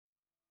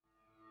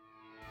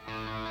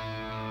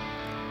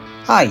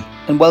Hi,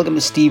 and welcome to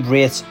Steve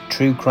Wraith's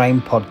True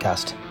Crime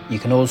Podcast. You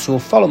can also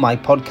follow my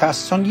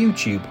podcasts on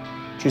YouTube.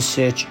 Just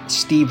search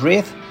Steve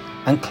Wraith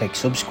and click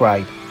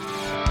subscribe.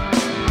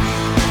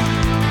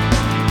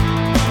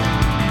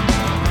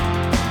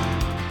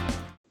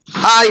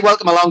 Hi,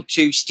 welcome along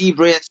to Steve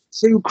Wraith's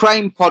True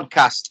Crime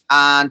Podcast.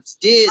 And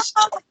today's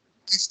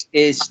guest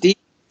is Steve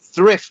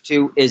Thrift,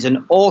 who is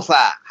an author.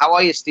 How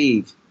are you,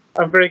 Steve?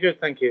 I'm very good,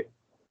 thank you.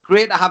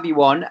 Great to have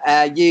you on.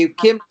 You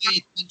came to my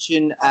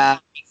attention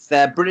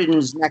with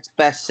Britain's next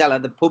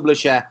bestseller, The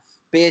Publisher,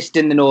 based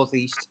in the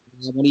Northeast.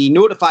 When he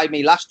notified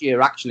me last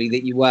year, actually,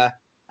 that you were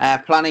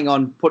planning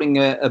on putting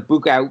a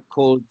book out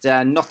called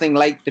Nothing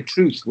Like the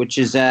Truth, which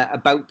is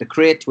about the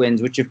Kray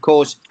Twins, which, of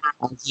course,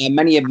 as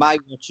many of my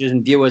watchers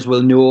and viewers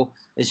will know,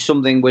 is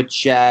something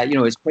which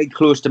is quite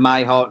close to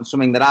my heart and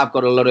something that I've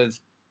got a lot of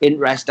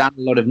interest and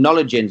a lot of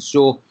knowledge in.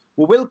 So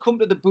we will come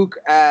to the book,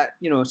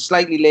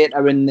 slightly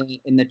later in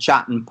the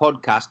chat and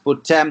podcast.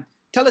 But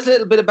tell us a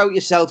little bit about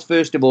yourself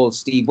first of all,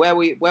 Steve. Where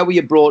were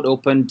you brought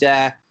up, and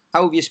how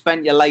have you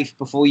spent your life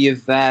before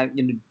you've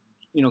gone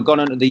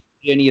on the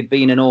journey of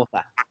being an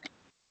author?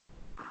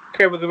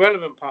 Okay, well, the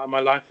relevant part of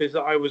my life is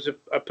that I was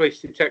a police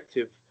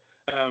detective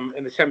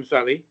in the Thames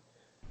Valley,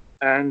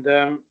 and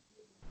I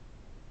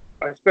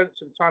spent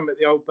some time at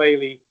the Old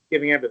Bailey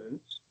giving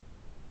evidence,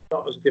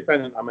 not as a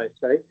defendant, I may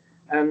say,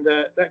 and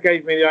that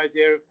gave me the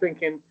idea of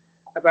thinking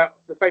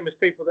about the famous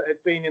people that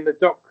had been in the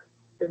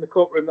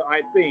courtroom that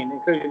I'd been,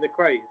 including the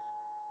Krays.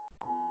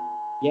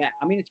 Yeah,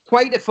 I mean, it's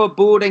quite a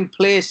foreboding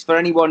place for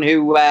anyone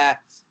who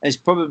has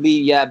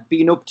probably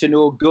been up to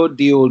no good,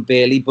 the Old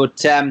Bailey,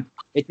 but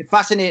it's a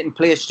fascinating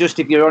place just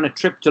if you're on a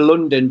trip to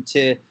London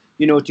to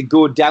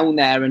go down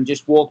there and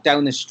just walk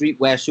down the street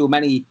where so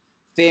many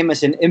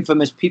famous and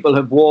infamous people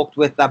have walked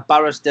with their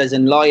barristers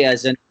and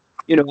lawyers. And,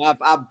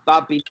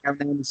 I've been down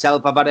there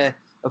myself. I've had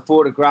a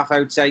photograph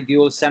outside the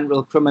old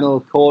Central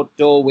Criminal Court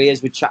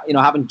doorways, which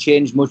haven't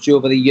changed much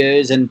over the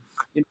years, and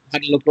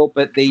had a look up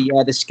at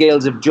the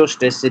scales of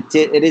justice. It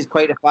is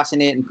quite a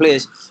fascinating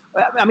place.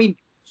 I mean,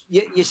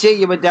 you say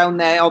you were down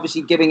there,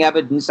 obviously giving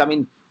evidence. I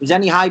mean, was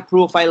any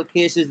high-profile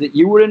cases that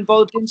you were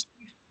involved in,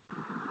 Steve?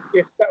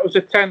 Yes, that was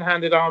a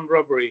 10-handed armed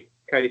robbery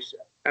case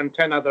and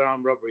 10 other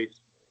armed robberies.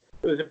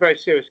 It was a very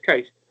serious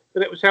case,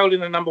 but it was held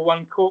in the number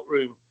 1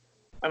 courtroom,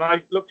 and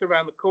I looked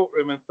around the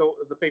courtroom and thought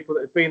of the people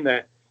that had been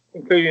there,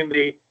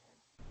 including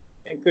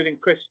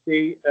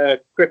Christie,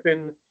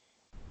 Crippen,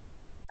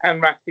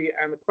 Hanratty,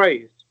 and the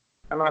Krays.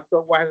 And I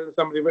thought, why hasn't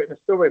somebody written a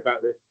story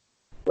about this,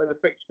 whether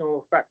fictional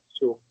or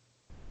factual?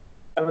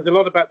 And there's a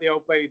lot about the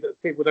Old Bailey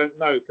that people don't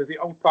know, because the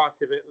old part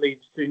of it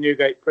leads to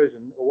Newgate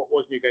Prison, or what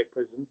was Newgate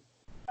Prison,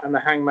 and the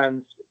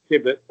hangman's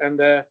gibbet. And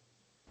that's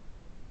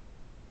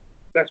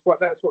what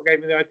gave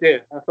me the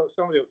idea. I thought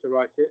somebody ought to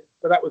write it,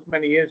 but that was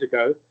many years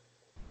ago.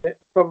 It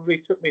probably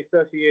took me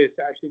 30 years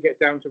to actually get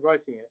down to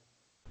writing it.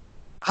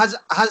 Has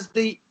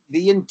the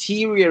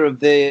interior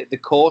of the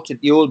court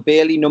at the Old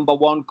Bailey number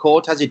 1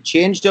 court, has it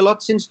changed a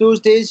lot since those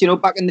days?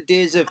 Back in the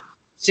days of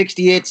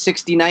 68,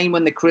 69,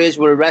 when the Krays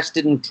were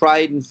arrested and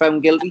tried and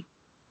found guilty?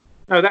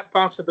 No, that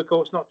part of the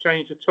court's not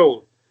changed at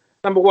all.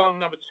 Number 1 and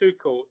number 2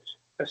 courts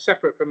are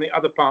separate from the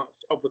other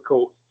parts of the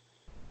court.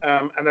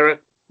 And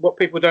what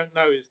people don't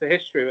know is the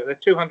history of it. There are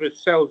 200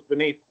 cells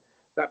beneath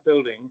that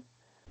building,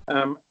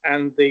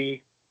 and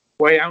the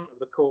way out of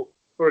the court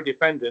for a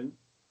defendant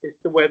is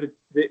to where the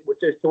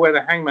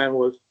hangman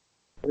was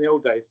in the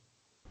old days.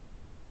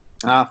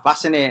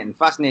 Fascinating.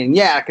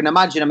 Yeah, I can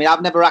imagine. I mean,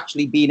 I've never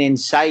actually been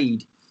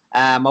inside.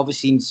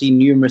 Obviously seen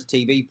numerous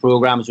TV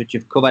programs which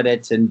have covered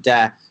it, and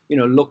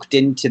looked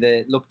into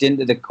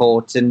the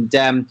court, and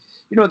a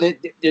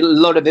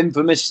lot of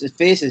infamous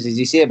faces, as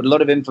you say, but a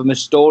lot of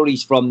infamous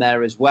stories from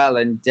there as well,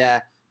 and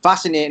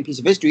fascinating piece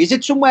of history. Is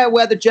it somewhere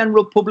where the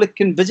general public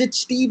can visit,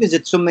 Steve? Is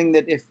it something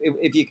that if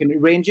you can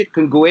arrange it,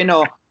 can go in,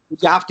 or you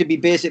have to be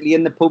basically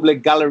in the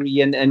public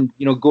gallery and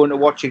going to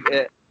watch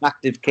an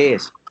active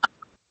case?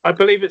 I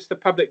believe it's the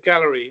public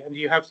gallery, and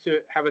you have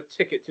to have a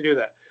ticket to do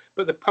that.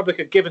 But the public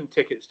are given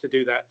tickets to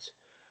do that.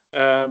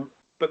 But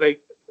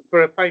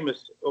for a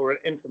famous or an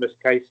infamous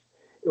case,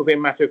 it will be a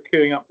matter of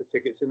queuing up the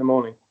tickets in the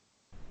morning.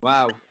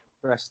 Wow,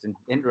 interesting.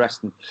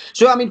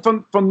 So, I mean,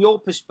 from your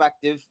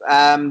perspective,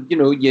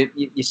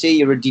 you say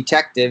you're a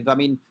detective. I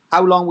mean,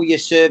 how long were you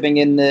serving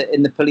in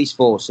the police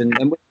force? And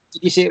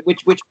did you say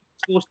which force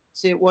did you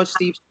say it was,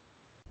 Steve?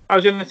 I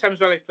was in the Thames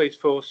Valley Police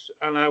Force,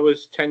 and I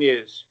was 10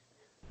 years.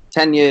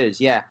 10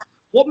 years, yeah.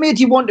 What made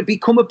you want to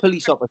become a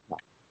police officer?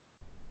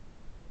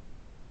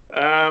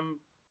 It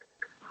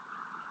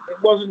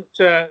wasn't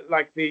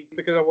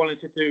because I wanted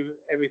to do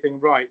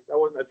everything right. I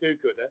wasn't a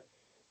do-gooder,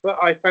 but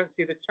I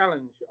fancied the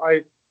challenge.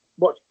 I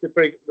watched the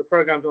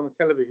programs on the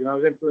television. I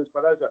was influenced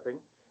by those, I think.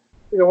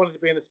 I wanted to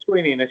be in the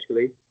Sweeney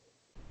initially.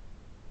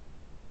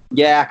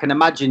 Yeah, I can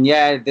imagine.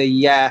 Yeah,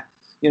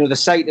 the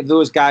sight of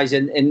those guys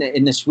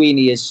in the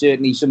Sweeney is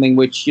certainly something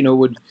which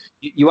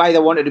you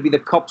either wanted to be the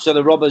cops or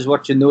the robbers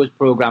watching those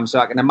programs. So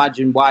I can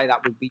imagine why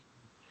that would be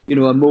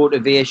a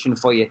motivation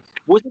for you.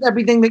 Was it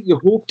everything that you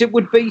hoped it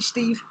would be,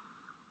 Steve?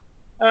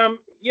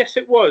 Yes,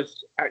 it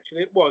was.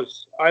 Actually, it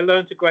was. I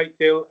learned a great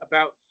deal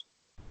about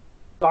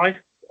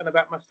life and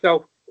about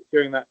myself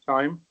during that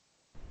time.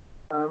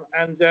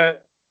 And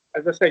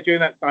as I say, during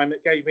that time,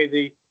 it gave me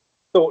the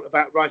thought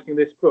about writing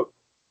this book.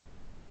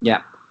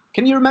 Yeah.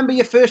 Can you remember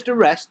your first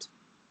arrest?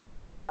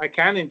 I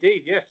can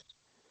indeed, yes.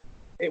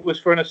 It was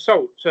for an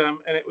assault,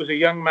 and it was a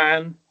young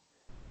man.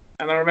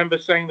 And I remember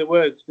saying the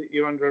words that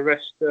you're under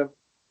arrest, and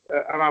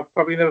I'll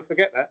probably never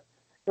forget that.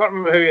 I can't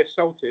remember who he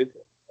assaulted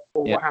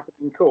or what happened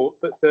in court,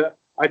 but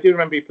I do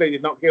remember he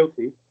pleaded not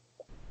guilty.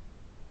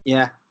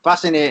 Yeah,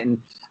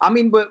 fascinating. I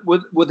mean,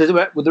 were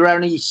there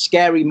any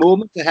scary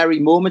moments, or hairy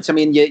moments? I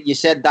mean, you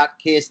said that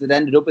case that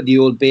ended up at the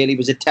Old Bailey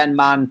was a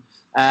 10-man,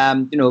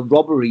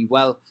 robbery.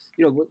 Well,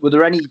 were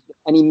there any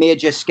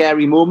major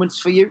scary moments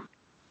for you?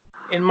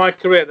 In my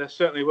career, there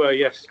certainly were,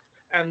 yes.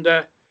 And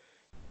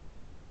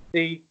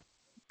the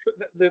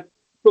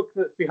book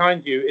that's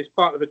behind you is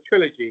part of a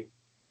trilogy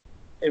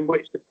in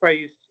which the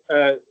Krays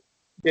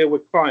deal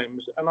with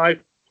crimes, and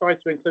I've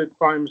tried to include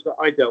crimes that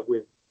I dealt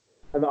with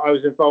and that I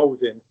was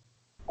involved in.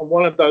 And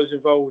one of those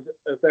involved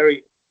a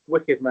very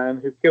wicked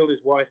man who killed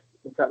his wife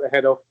and cut their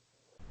head off.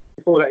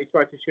 Before that, he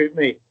tried to shoot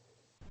me.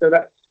 So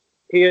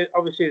he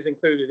obviously is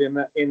included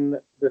in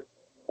the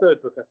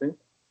third book, I think.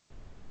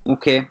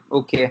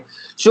 Okay.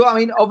 So, I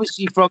mean,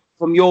 obviously, from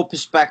your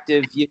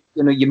perspective, you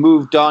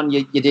moved on.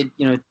 You did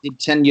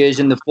 10 years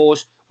in the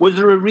force. Was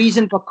there a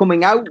reason for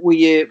coming out? Had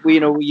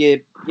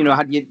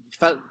you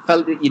felt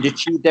that you'd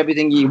achieved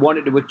everything you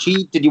wanted to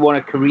achieve? Did you want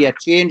a career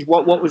change?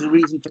 What was the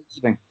reason for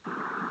leaving?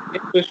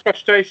 It was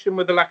frustration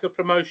with the lack of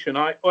promotion.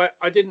 I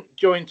didn't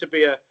join to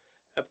be a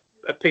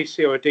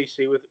PC or a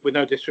DC with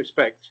no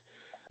disrespect.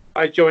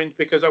 I joined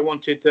because I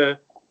wanted to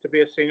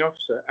be a senior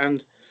officer,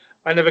 and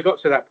I never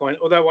got to that point,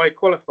 although I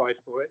qualified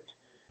for it.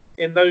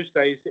 In those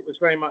days, it was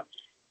very much,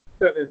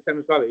 certainly in the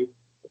Thames Valley,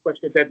 a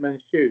question of dead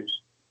men's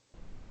shoes.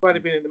 If I'd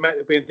have been in the Met, it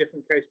would be a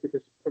different case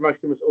because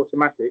promotion was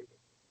automatic,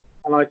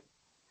 and I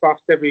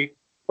passed every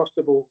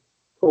possible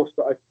course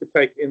that I could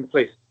take in the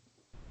police.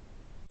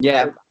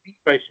 Yeah.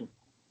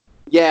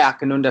 Yeah, I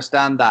can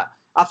understand that.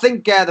 I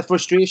think the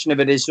frustration of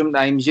it is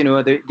sometimes,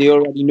 they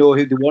already know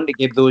who they want to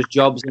give those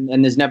jobs,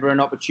 and there's never an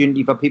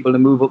opportunity for people to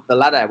move up the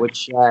ladder,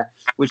 which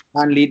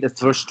can lead to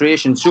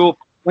frustration. So,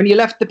 when you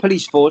left the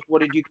police force, what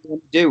did you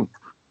do?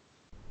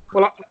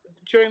 Well,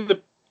 during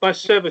my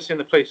service in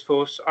the police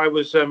force, I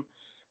was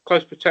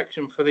close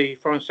protection for the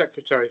Foreign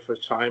Secretary for a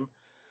time,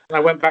 and I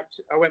went back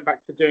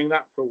to doing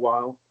that for a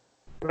while,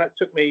 and that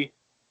took me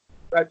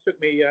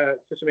to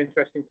some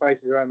interesting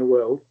places around the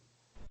world.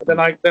 But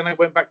then I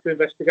went back to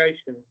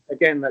investigation.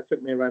 Again, that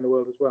took me around the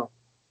world as well.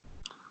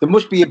 There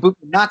must be a book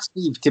in that,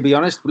 Steve, to be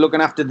honest,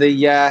 looking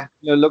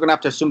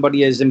after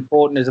somebody as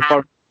important as a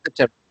foreign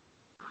secretary.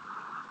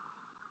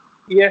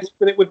 Yes,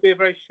 but it would be a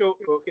very short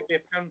book. It'd be a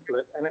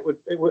pamphlet, and it would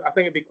I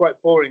think it'd be quite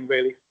boring,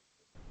 really.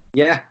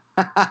 Yeah.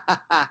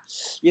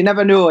 You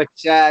never know.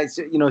 It's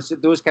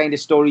those kind of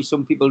stories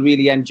some people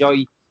really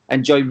enjoy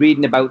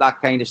reading about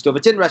that kind of stuff.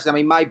 It's interesting. I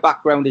mean, my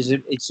background is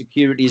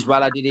security as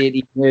well. I did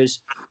 18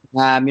 years.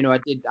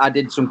 I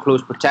did some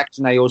close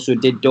protection. I also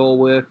did door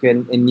work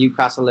in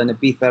Newcastle and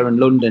Ibiza and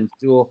London.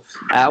 So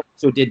I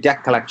also did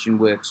debt collection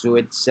work. So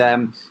it's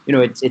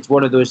it's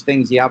one of those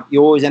things. You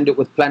always end up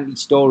with plenty of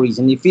stories,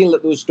 and you feel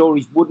that those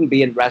stories wouldn't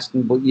be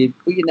interesting, but you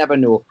never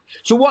know.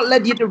 So what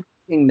led you to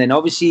writing then?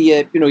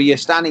 Obviously, you're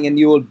standing in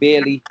the Old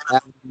Bailey,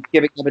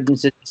 giving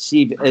evidence as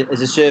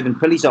a serving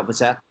police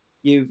officer.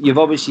 You've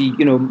obviously,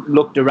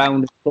 looked around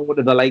and thought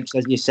of the likes,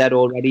 as you said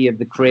already, of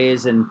the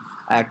Krays and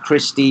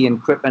Christie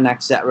and Crippen,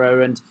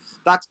 etc. And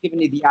that's given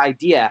you the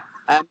idea.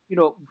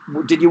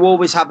 Did you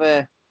always have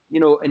an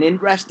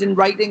interest in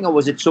writing, or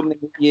was it something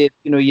that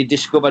you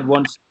discovered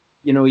once,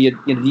 you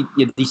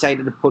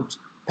decided to put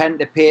pen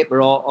to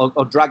paper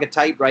or drag a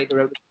typewriter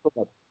out of the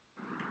cupboard?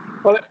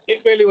 Well,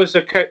 it really was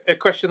a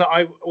question that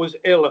I was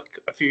ill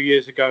a few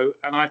years ago,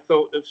 and I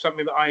thought of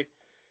something that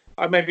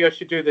I maybe I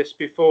should do this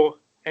before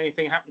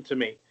anything happened to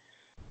me,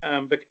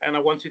 and I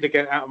wanted to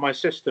get it out of my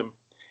system.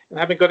 And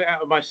having got it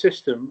out of my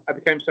system, I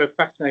became so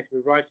fascinated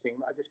with writing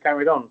that I just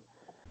carried on,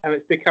 and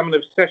it's become an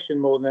obsession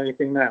more than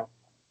anything now.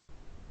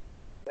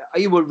 Are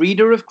you a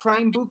reader of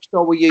crime books,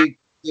 or were you?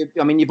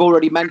 I mean, you've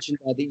already mentioned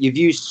that you've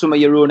used some of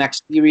your own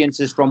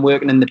experiences from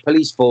working in the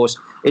police force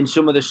in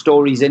some of the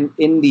stories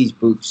in these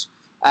books.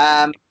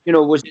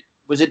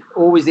 Was it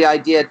always the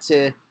idea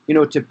to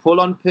pull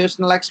on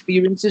personal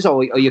experiences,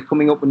 or are you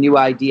coming up with new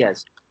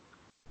ideas?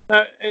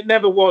 It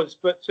never was,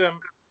 but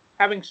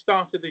having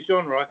started the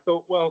genre, I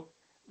thought, well,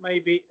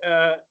 maybe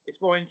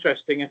it's more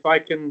interesting if I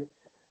can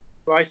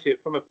write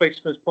it from a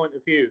policeman's point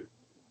of view.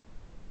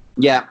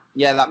 Yeah,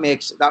 that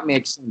makes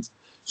sense.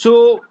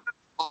 So,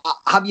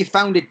 have you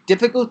found it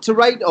difficult to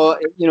write, or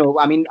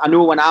I mean, I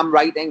know when I'm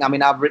writing, I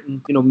mean, I've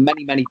written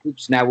many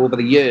books now over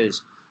the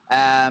years.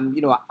 Have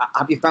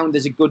you found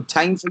there's a good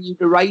time for you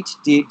to write?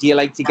 Do you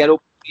like to get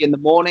up in the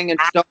morning and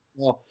stuff,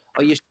 or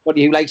are you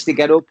somebody who likes to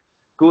get up,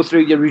 go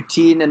through your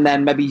routine, and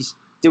then maybe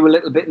do a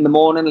little bit in the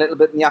morning, a little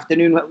bit in the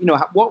afternoon?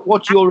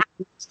 What's your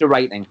approach to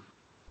writing?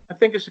 I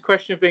think it's a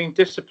question of being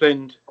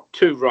disciplined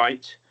to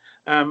write,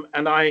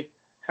 and I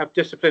have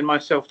disciplined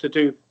myself to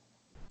do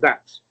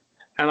that.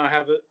 And I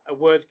have a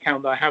word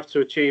count that I have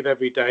to achieve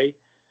every day,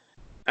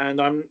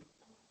 and I'm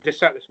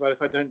dissatisfied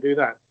if I don't do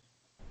that.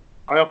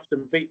 I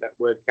often beat that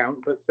word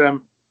count, but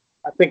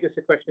I think it's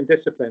a question of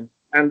discipline,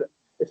 and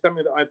it's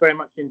something that I very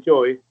much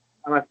enjoy,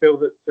 and I feel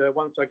that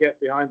once I get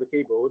behind the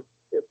keyboard,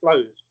 it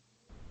flows.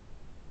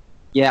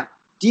 Yeah.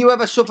 Do you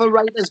ever suffer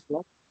writer's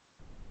block?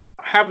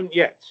 I haven't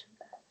yet,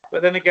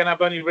 but then again,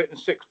 I've only written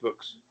 6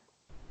 books.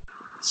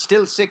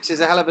 Still 6 is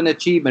a hell of an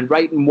achievement.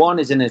 Writing 1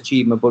 is an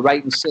achievement, but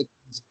writing 6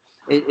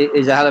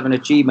 is a hell of an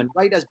achievement.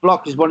 Writer's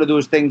block is one of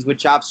those things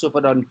which I've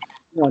suffered on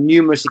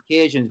numerous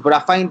occasions, but I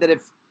find that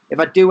if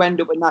I do end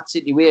up in that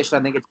situation,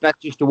 I think it's best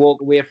just to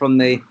walk away from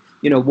the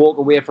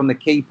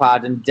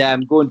keypad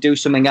and go and do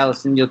something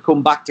else, and you'll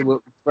come back to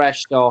it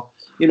refreshed, or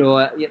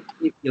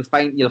you'll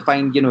find you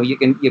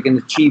can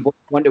achieve what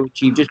you want to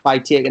achieve just by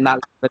taking that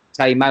little bit of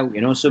time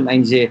out.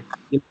 Sometimes you're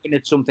looking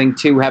at something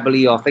too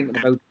heavily or thinking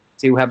about it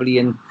too heavily,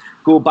 and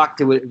go back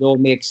to it. It all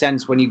makes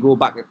sense when you go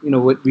back,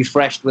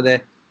 refreshed with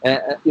a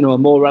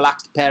more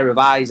relaxed pair of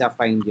eyes, I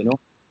find.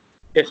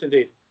 Yes,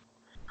 indeed.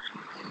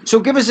 So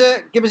give us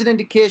an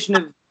indication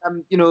of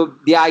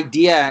the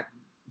idea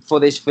for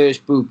this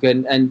first book,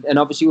 and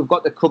obviously we've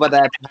got the cover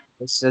there.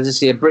 As I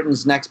say,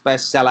 Britain's next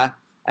bestseller.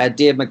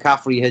 Dave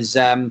McCaffrey has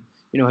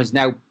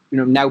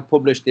now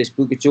published this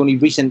book. It's only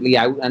recently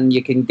out, and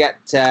you can get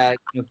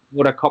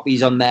order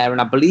copies on there,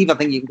 and I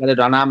think you can get it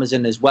on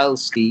Amazon as well,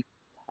 Steve.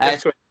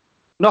 That's right.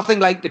 Nothing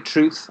Like the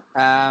Truth,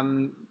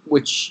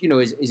 which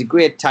is a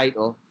great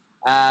title,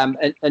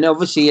 and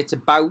obviously it's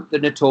about the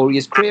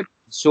notorious Kray.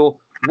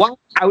 So, why,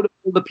 out of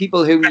all the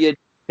people who you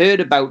heard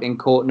about in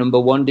Court Number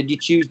 1, did you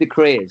choose the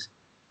Krays?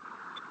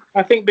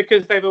 I think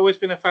because they've always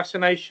been a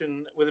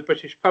fascination with the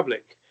British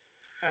public,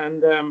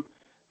 and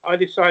I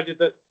decided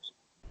that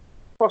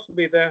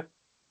possibly their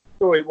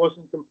story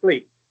wasn't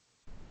complete,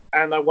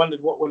 and I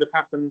wondered what would have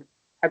happened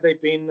had they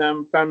been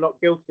found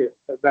not guilty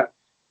at that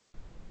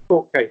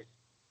court case.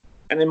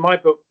 And in my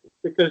book,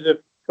 because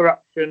of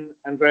corruption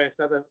and various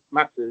other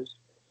matters,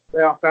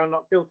 they are found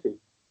not guilty.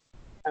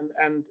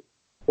 And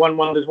one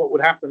wonders what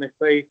would happen if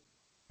they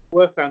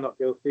were found not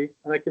guilty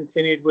and they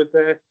continued with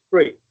their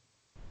spree.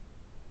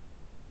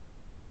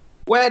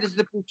 Where does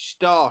the book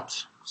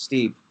start,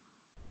 Steve?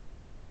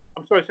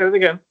 I'm sorry, say that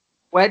again.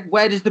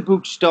 Where does the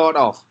book start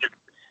off?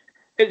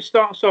 It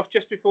starts off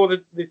just before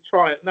the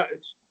trial. No,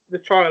 it's the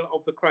trial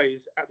of the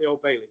Krays at the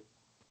Old Bailey.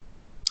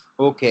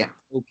 Okay.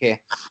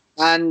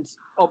 And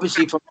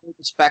obviously, from my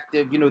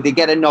perspective, they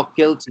get a not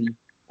guilty.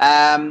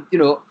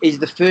 Is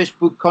the first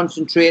book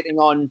concentrating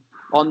on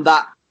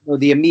that,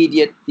 the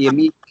immediate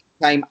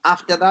time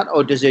after that,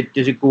 or does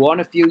it go on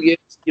a few years?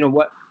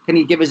 What can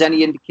you give us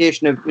any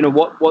indication of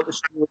what the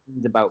story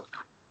is about?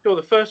 Sure.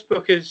 The first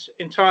book is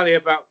entirely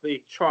about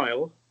the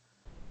trial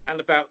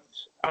and about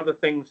other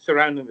things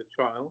surrounding the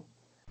trial.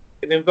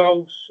 It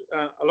involves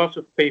a lot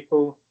of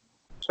people,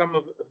 some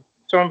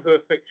who are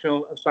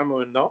fictional and some who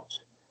are not.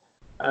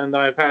 And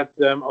I've had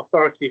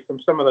authority from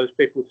some of those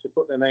people to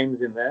put their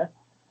names in there.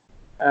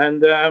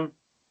 And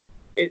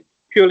it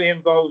purely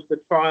involves the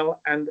trial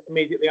and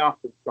immediately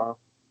after the trial.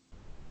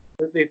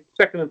 The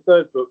second and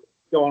third book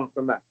go on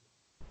from that.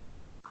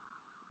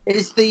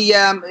 Is the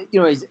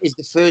is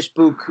the first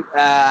book?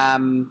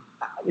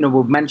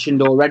 We've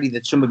mentioned already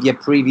that some of your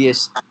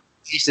previous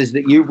cases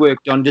that you've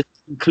worked on, does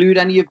it include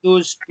any of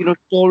those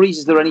stories?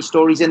 Is there any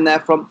stories in there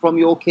from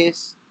your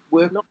case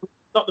work?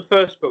 Not the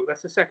first book.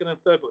 That's the second and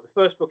third book. The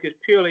first book is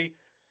purely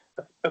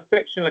a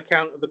fictional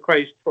account of the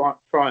Krays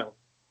trial.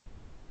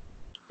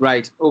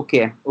 Right.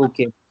 Okay.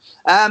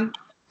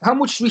 How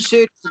much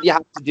research did you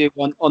have to do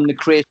on the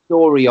Kray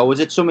story, or was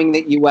it something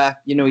that you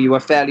were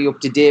fairly up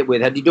to date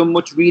with? Had you done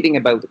much reading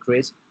about the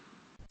Krays?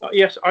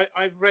 Yes,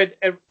 I've read.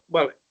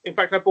 In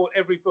fact, I bought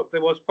every book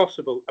there was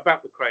possible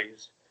about the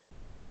Krays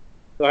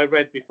that I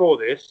read before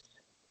this,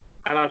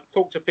 and I've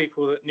talked to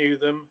people that knew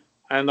them,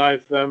 and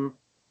I've done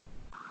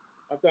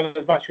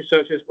as much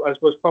research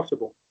as was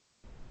possible.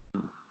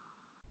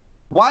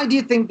 Why do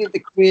you think that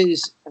the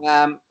Krays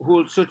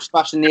hold such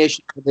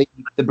fascination for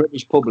the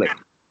British public?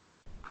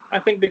 I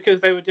think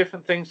because they were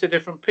different things to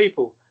different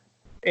people.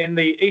 In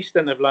the East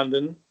End of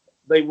London,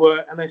 they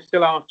were, and they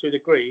still are to a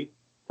degree,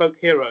 folk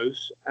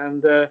heroes,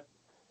 and to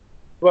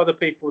other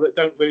people that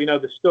don't really know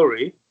the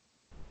story,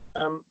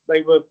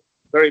 they were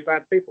very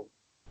bad people.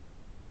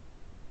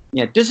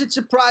 Yeah. Does it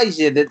surprise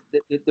you that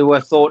they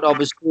were thought of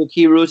as folk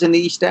heroes in the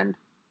East End?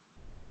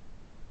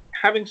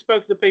 Having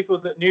spoken to people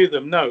that knew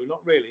them, no,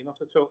 not really,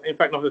 not at all. In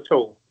fact, not at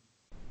all.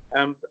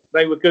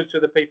 They were good to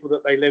the people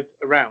that they lived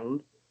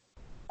around,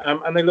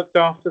 and they looked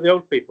after the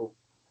old people.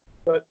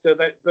 But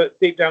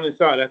deep down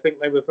inside, I think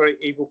they were very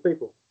evil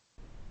people.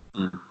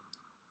 Mm.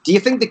 Do you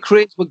think the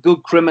Krays were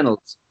good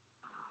criminals?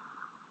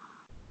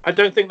 I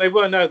don't think they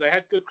were. No, they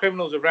had good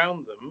criminals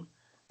around them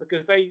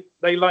because they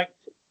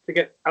liked to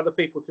get other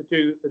people to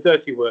do the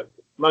dirty work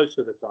most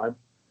of the time,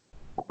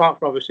 apart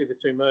from obviously the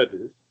 2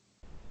 murders.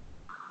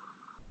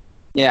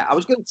 Yeah, I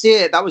was going to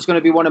say that was going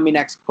to be one of my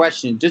next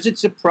questions. Does it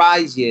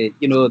surprise you,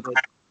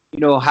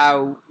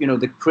 how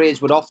the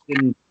Krays would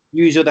often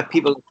use other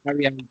people to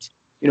carry out,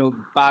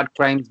 bad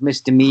crimes,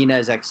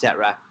 misdemeanors,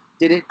 etc.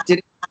 Did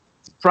it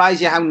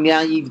surprise you how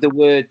naive they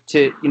were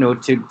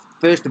to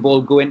first of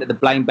all go into the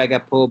Blind Beggar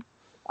pub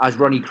as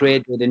Ronnie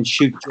Kray did and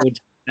shoot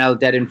George Cornell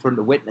dead in front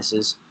of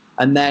witnesses,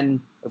 and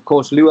then of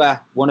course lure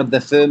one of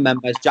the firm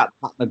members, Jack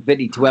Pat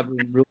McVitie, to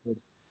Everton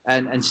Road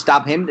and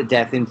stab him to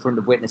death in front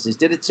of witnesses?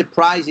 Did it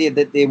surprise you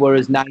that they were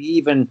as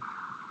naive and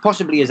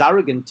possibly as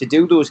arrogant to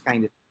do those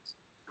kind of things?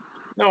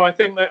 No, I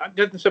think that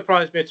didn't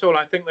surprise me at all.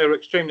 I think they were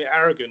extremely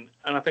arrogant,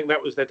 and I think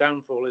that was their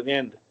downfall in the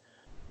end.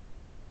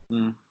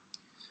 Mm.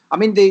 I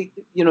mean, the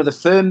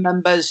firm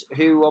members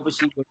who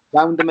obviously were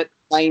around them at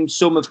the time,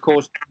 some, of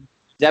course,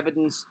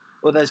 evidence,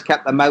 others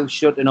kept their mouth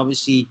shut and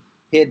obviously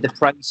paid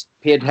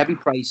heavy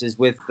prices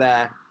with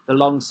the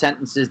long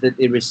sentences that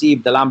they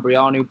received. The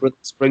Lambriano brothers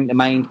spring to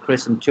mind,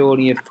 Chris and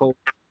Tony, of course.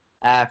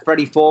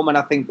 Freddie Foreman,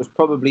 I think, was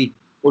probably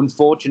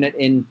unfortunate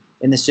in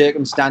the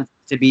circumstance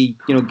to be,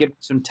 given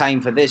some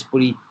time for this,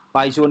 but he,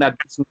 by his own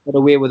admission, got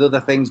away with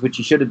other things which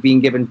he should have been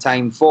given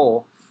time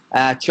for.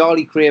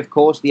 Charlie Kray, of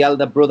course, the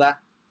elder brother,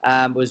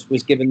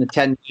 was given the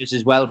 10 years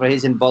as well for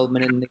his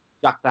involvement in the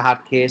Jack the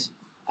Hat case.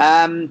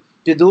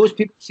 Did those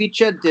people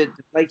feature? Did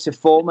the likes of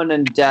Foreman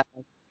and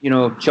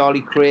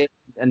Charlie Kray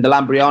and the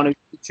Lambriano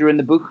feature in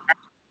the book?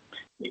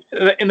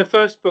 In the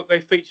first book,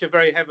 they feature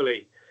very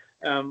heavily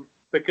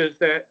because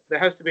there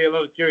has to be a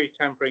lot of jury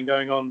tampering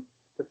going on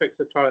to fix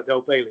the trial at the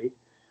Old Bailey,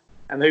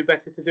 and who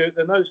better to do it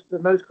than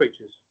those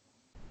creatures?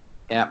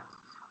 Yeah.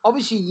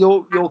 Obviously,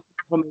 you're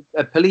from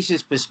a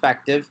police's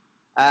perspective.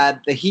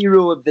 The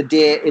hero of the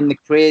day in the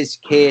Krays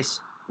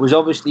case was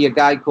obviously a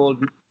guy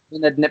called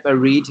Leonard Nipper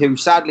Reid, who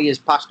sadly has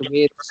passed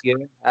away this year.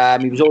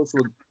 He was also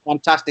a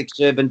fantastic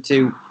servant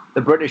to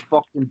the British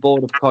Boxing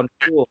Board of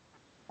Control.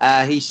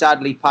 He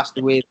sadly passed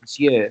away this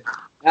year.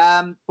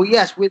 But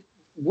yes, with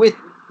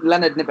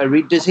Leonard Nipper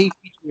Reid, does he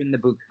feature in the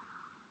book?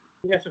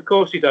 Yes, of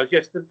course he does.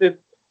 Yes, the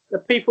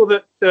people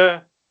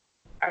that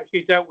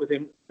actually dealt with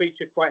him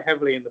feature quite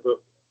heavily in the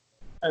book,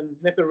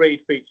 and Nipper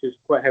Reid features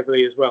quite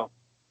heavily as well.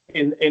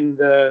 In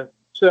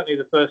certainly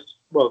the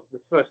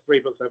first three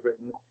books I've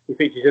written, he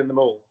features in them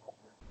all.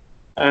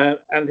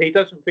 And he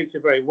doesn't feature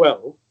very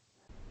well,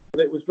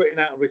 but it was written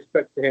out of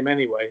respect to him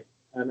anyway,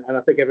 and I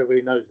think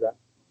everybody knows that.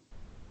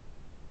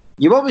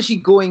 You're obviously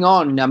going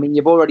on. I mean,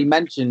 you've already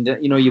mentioned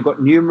that, you've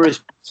got numerous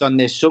books on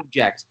this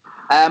subject.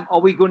 Are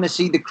we going to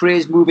see the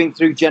Krays moving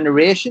through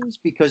generations?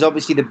 Because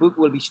obviously the book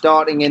will be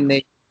starting in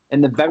the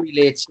very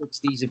late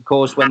 60s, of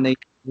course, when the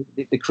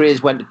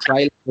Krays went to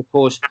trial. Of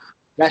course,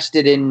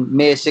 arrested in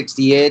May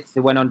 68.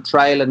 They went on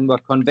trial and were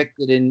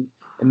convicted in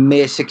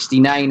May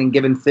 69 and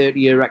given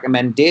 30-year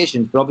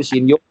recommendations. But obviously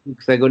in your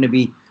book, they're going to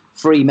be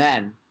free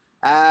men.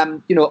 Are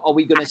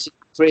we going to see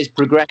the Krays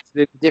progress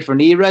through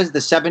different eras? The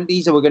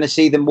 70s, are we going to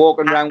see them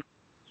walking around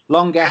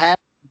longer hair,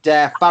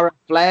 Farrah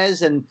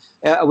flares, and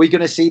are we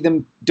going to see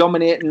them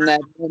dominating the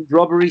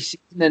robbery scene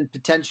and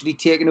potentially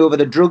taking over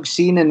the drug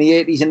scene in the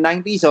 80s and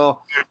 90s?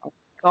 Or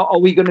are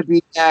we going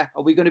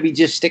to be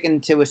just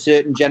sticking to a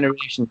certain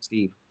generation,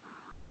 Steve?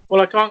 Well,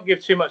 I can't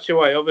give too much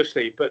away,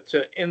 obviously, but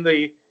in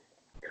the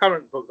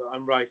current book that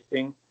I'm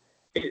writing,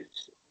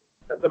 it's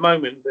at the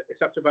moment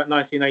it's up to about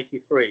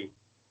 1983,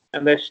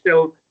 and they're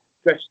still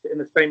dressed in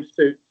the same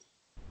suits,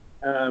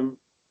 and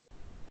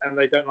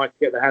they don't like to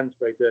get their hands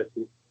very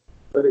dirty.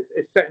 But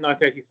it's set in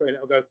 1983, and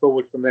it'll go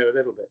forward from there a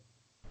little bit.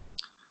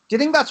 Do you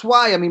think that's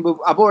why? I mean,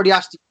 I've already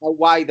asked you about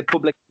why the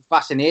public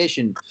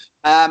fascination.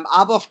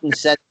 I've often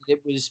said that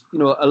it was,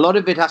 a lot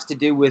of it has to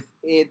do with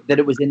that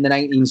it was in the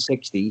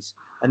 1960s,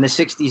 and the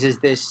 60s is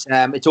this.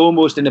 It's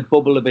almost in a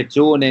bubble of its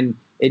own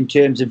in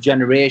terms of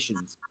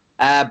generations.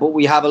 But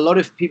we have a lot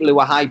of people who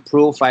are high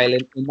profile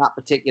in that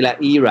particular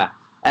era,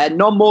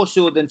 not more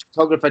so than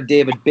photographer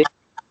David Bailey,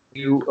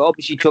 who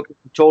obviously took a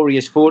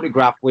notorious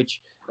photograph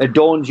which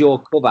adorns your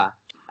cover.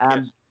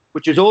 Yes.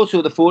 Which was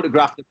also the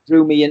photograph that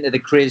drew me into the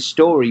Krays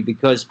story,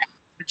 because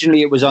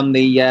originally it was on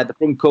the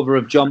front cover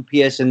of John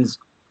Pearson's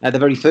the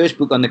very first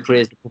book on the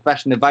Krays, The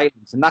Profession of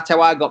Violence, and that's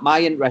how I got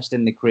my interest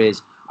in the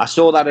Krays. I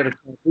saw that at a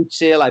boot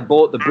sale. I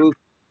bought the book.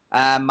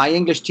 My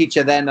English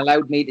teacher then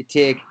allowed me to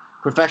take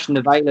Profession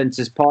of Violence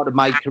as part of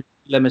my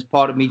curriculum, as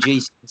part of my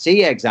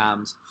GCSE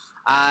exams,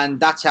 and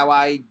that's how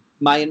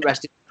my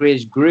interest in the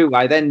Krays grew.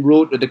 I then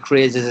wrote to the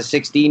Krays as a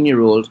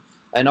 16-year-old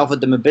and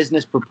offered them a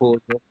business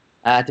proposal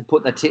to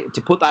put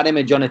that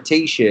image on a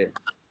T-shirt.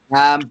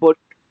 But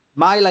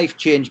my life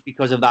changed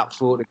because of that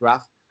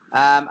photograph.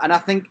 And I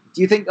think,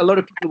 do you think a lot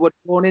of people were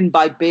drawn in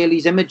by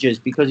Bailey's images?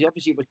 Because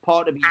obviously it was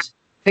part of his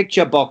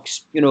picture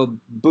box,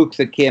 book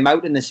that came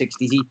out in the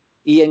 60s.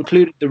 He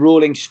included the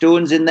Rolling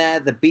Stones in there,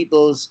 the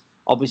Beatles,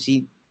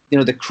 obviously,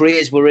 the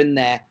Krays were in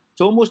there. It's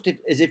almost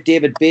as if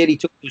David Bailey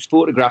took those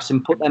photographs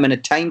and put them in a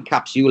time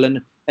capsule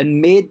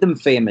and made them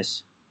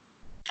famous.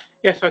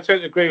 Yes, I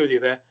totally agree with you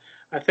there.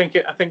 I think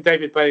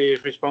David Bailey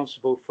is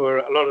responsible for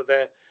a lot of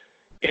their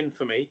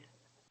infamy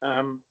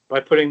by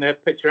putting their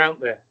picture out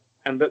there,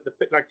 and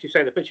like you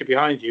say, the picture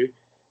behind you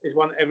is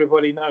one that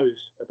everybody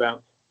knows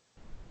about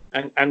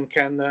and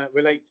can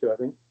relate to, I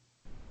think.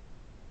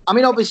 I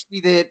mean, obviously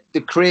the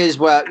Krays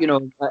were,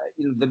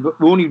 they were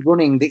only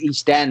running the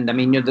East End. I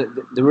mean,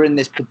 they were in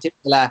this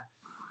particular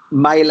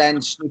Mile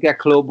End snooker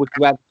club, which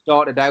where they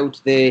started out.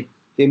 They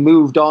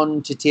moved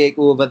on to take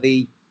over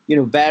the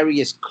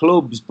various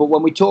clubs. But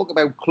when we talk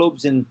about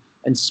clubs and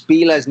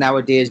spielers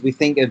nowadays, we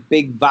think of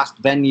big,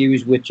 vast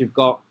venues which have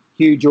got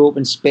huge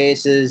open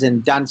spaces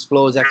and dance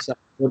floors, etc.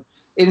 But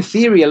in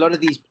theory, a lot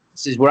of these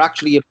places were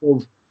actually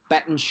above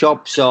betting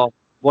shops or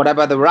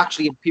whatever. They were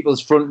actually in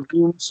people's front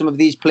rooms, some of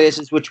these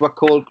places which were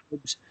called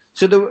clubs.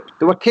 So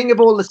they were king of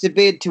all the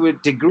surveyed to a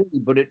degree,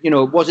 but it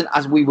wasn't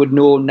as we would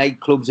know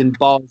nightclubs and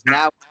bars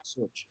now as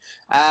such.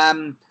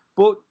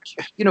 But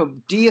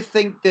do you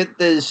think that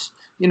there's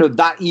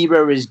that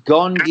era is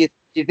gone? Do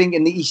you think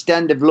in the East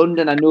End of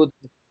London? I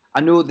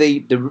know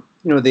the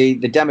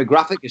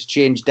demographic has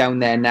changed down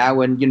there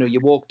now, and you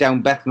walk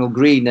down Bethnal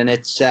Green and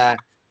it's a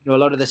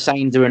lot of the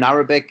signs are in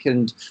Arabic,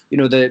 and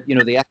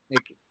the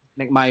ethnic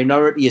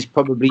minority is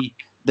probably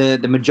the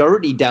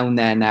majority down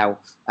there now.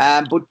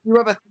 But do you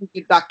ever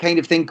think that kind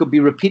of thing could be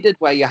repeated,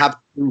 where you have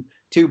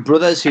two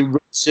brothers who run a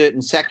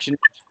certain section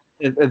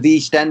of the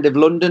East End of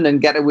London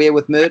and get away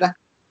with murder?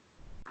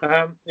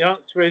 The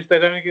answer is they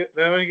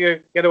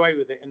only get away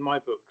with it in my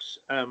books.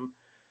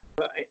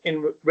 But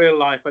in real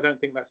life, I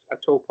don't think that's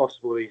at all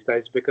possible these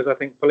days, because I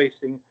think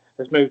policing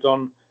has moved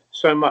on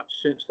so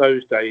much since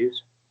those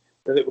days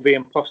that it would be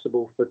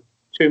impossible for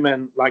two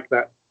men like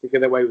that to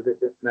get away with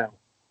it now.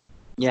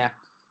 Yeah.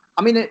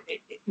 I mean,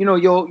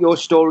 your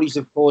stories,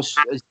 of course,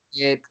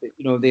 they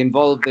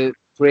involve the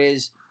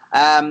phrase.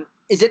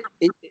 Is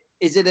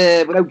it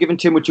a, without giving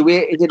too much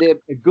away, is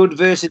it a good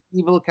versus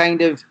evil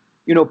kind of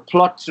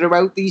plot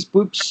throughout these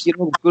books?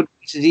 Good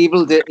versus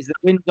evil. Is the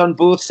wind on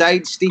both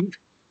sides, Steve?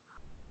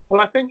 Well,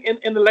 I think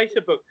in the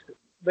later books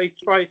they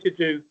try to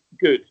do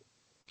good.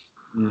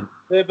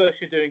 Their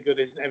version of doing good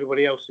isn't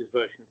everybody else's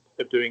version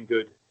of doing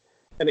good,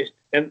 and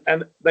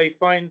they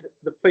find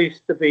the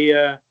police to be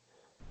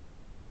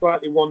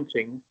slightly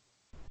wanting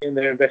in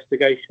their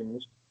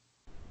investigations,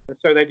 and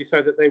so they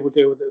decide that they will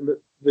deal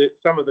with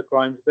some of the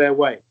crimes their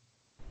way.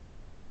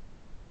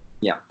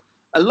 Yeah,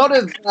 a lot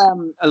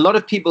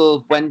of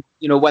people, when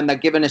they're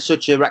given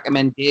such a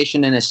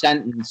recommendation in a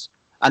sentence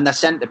and they're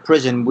sent to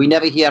prison, we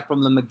never hear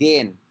from them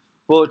again.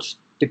 But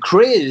the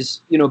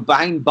Krays,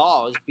 behind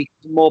bars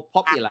became more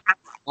popular,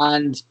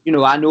 and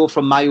I know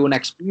from my own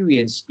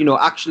experience,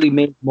 actually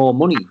made more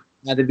money.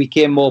 They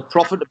became more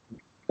profitable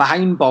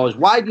behind bars.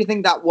 Why do you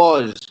think that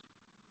was?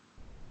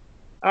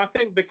 I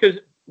think because,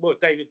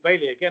 David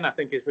Bailey, again, I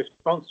think is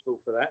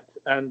responsible for that.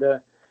 And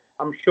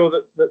I'm sure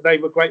that they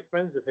were great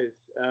friends of his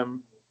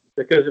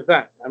because of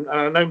that. And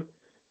I know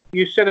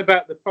you said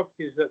about the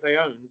properties that they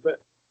owned,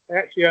 but they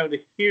actually owned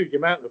a huge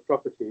amount of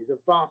properties, a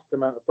vast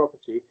amount of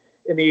property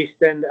in the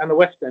East End and the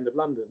West End of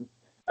London.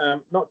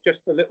 Not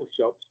just the little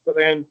shops, but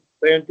they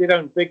did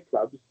own big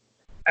clubs.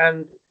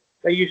 And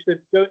they used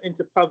to go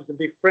into pubs and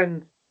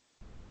befriend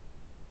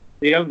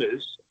the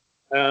owners,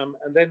 and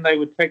then they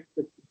would take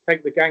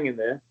the gang in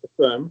there, the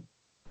firm,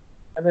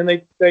 and then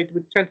they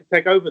would tend to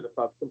take over the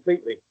pub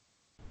completely,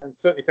 and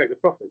certainly take the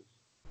profits.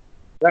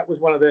 That was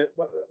one of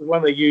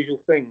the usual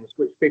things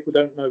which people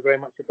don't know very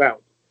much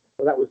about,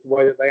 but that was the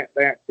way that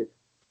they acted.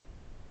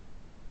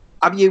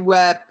 Have you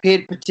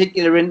paid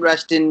particular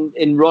interest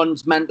in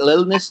Ron's mental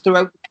illness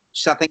throughout the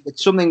books? I think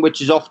it's something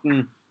which is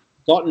often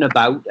forgotten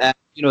about. That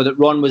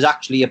Ron was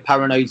actually a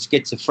paranoid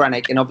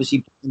schizophrenic, and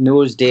obviously in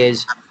those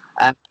days,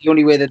 the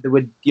only way that they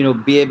would,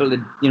 be able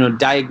to,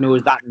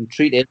 diagnose that and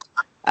treat it,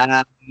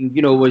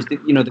 was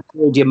they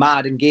called you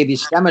mad and gave you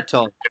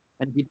Stematol.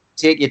 And if you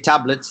take your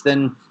tablets,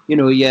 then,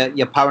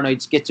 your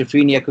paranoid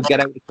schizophrenia could get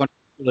out of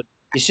control.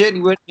 You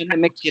certainly weren't going to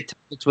mix your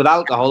tablets with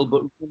alcohol,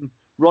 but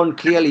Ron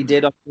clearly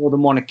did on more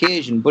than one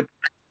occasion. But,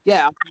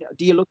 yeah,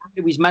 do you look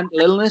into his mental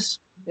illness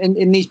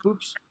in these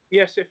books?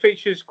 Yes, it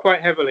features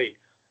quite heavily.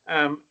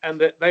 And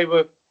that they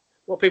were,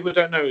 what people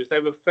don't know is they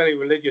were fairly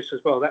religious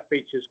as well. That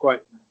features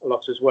quite a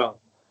lot as well.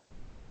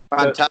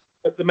 Fantastic.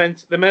 But the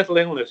mental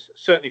illness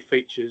certainly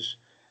features,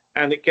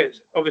 and that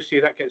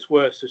gets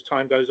worse as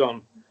time goes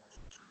on.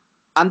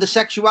 And the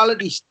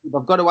sexuality, Steve,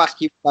 I've got to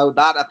ask you about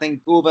that. I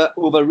think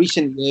over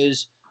recent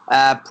years,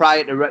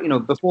 prior to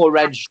before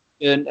Reg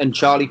and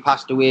Charlie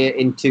passed away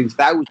in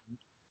 2000,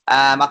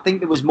 I think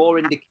there was more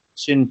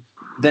indication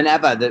than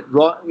ever that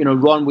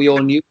Ron we all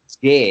knew was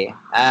gay,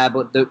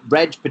 but that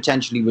Reg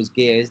potentially was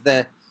gay. Is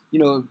there,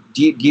 do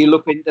you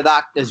look into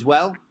that as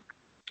well?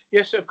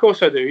 Yes, of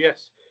course I do.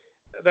 Yes,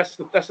 that's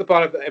the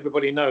part of that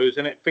everybody knows,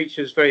 and it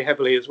features very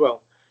heavily as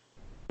well.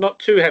 Not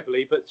too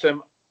heavily, but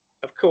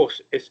of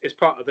course it's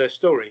part of their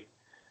story.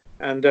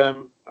 And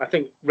I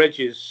think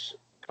Reg's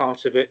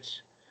part of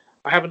it,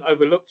 I haven't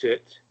overlooked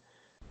it,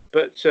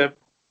 but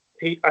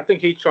I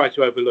think he tried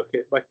to overlook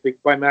it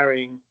by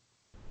marrying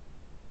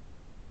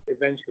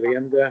eventually,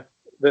 and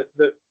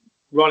that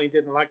Ronnie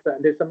didn't like that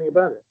and did something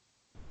about it.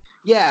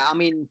 Yeah, I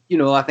mean,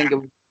 I think it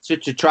was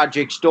such a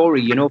tragic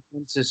story.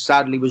 Francis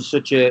sadly was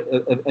such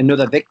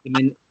another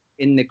victim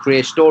in the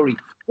Kray story.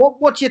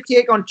 What's your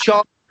take on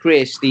Charlie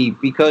Kray, Steve?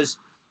 Because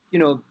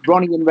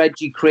Ronnie and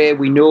Reggie Kray,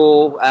 we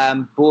know,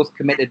 both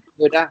committed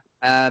murder.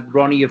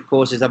 Ronnie, of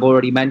course, as I've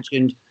already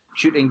mentioned,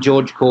 shooting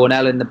George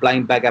Cornell in the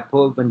Blind Beggar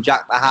pub, and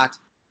Jack the Hat,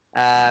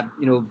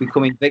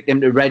 becoming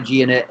victim to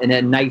Reggie in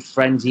a knife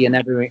frenzy in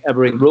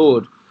Evering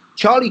Road.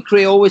 Charlie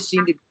Kray always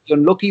seemed to be the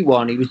unlucky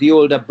one. He was the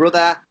older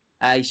brother.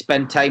 He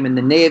spent time in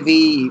the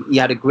Navy. He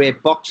had a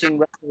great boxing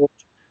record.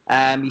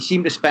 He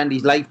seemed to spend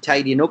his life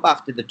tidying up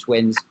after the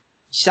twins.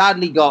 He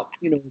sadly got,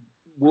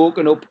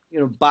 woken up,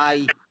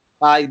 by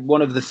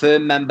one of the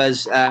firm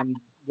members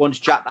once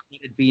Jack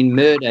had been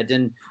murdered,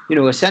 and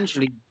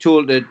essentially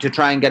told to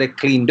try and get it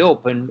cleaned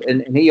up.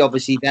 And he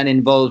obviously then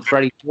involved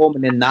Freddie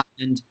Foreman in that,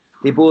 and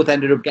they both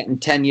ended up getting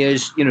 10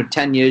 years,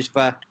 10 years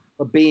for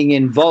being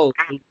involved.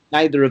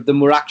 Neither of them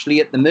were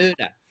actually at the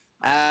murder.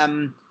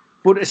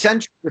 But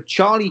essentially, with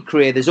Charlie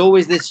Kray, there's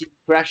always this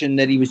impression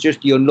that he was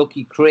just the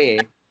unlucky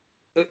Kray.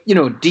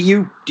 Do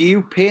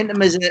you paint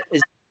him as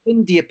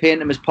do you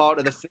paint him as part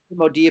of the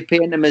film, or do you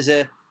paint him as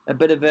a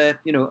bit of a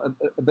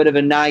bit of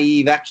a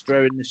naive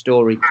extra in the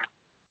story?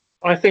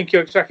 I think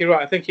you're exactly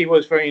right. I think he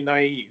was very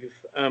naive,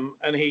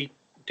 and he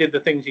did the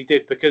things he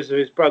did because of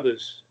his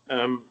brothers,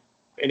 and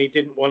he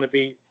didn't want to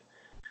be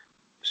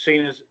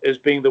seen as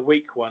being the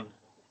weak one.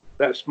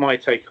 That's my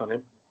take on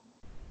him.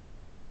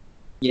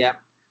 Yeah.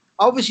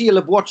 Obviously, you'll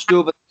have watched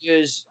over the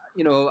years,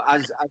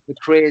 as the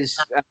Krays,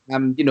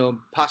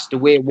 passed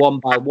away one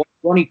by one.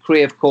 Ronnie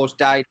Kray, of course,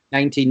 died in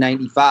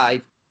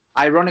 1995.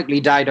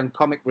 Ironically, died on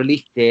Comic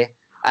Relief Day.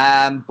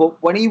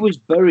 But when he was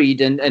buried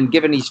and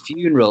given his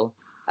funeral,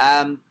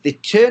 the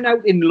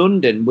turnout in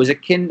London was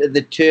akin to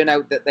the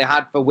turnout that they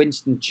had for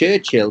Winston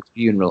Churchill's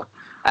funeral.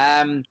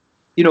 As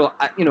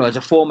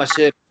a former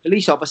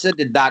police officer,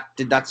 did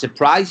that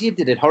surprise you?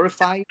 Did it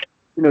horrify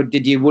you?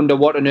 Did you wonder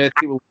what on earth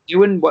people were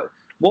doing?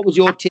 What was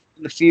your take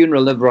on the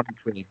funeral of Ronnie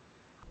Kray?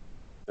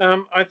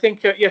 I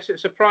think, yes,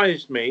 it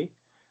surprised me.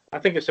 I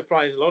think it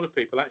surprised a lot of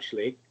people,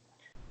 actually.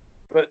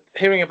 But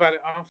hearing about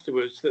it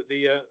afterwards, that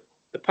the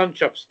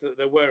punch-ups that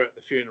there were at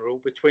the funeral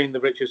between the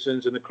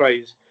Richardsons and the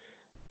Krays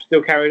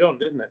still carried on,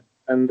 didn't it?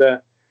 And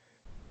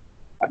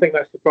I think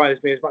that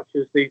surprised me as much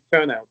as the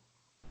turnout.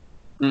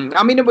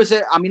 I mean,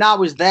 I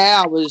was there.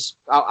 I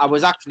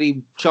was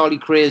actually Charlie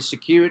Kray's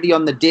security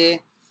on the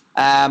day.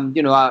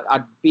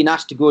 I'd been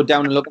asked to go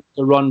down and look at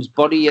Ron's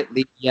body at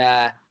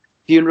the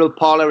funeral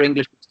parlour,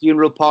 English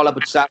funeral parlour,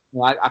 but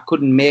I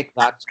couldn't make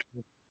that.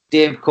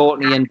 Dave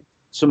Courtney and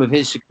some of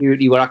his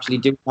security were actually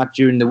doing that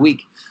during the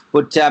week.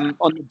 But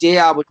on the day,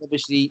 I was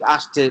obviously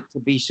asked to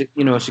be,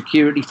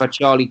 security for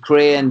Charlie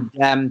Kray,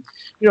 and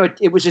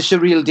it was a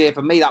surreal day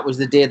for me. That was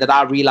the day that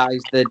I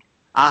realised that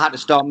I had to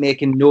start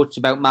making notes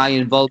about my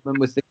involvement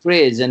with the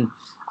Krays, and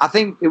I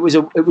think it was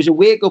a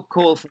wake up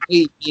call for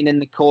me, being in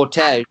the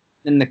cortege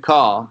in the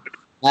car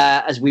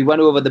as we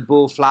went over the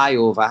Bow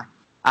flyover,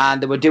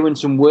 and they were doing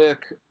some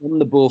work on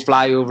the Bow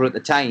flyover at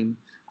the time,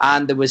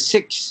 and there was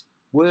 6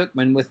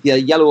 workmen with their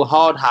yellow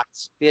hard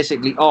hats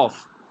basically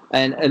off,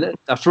 and at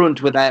the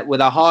front with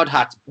our hard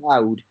hats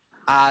bowed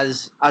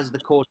as the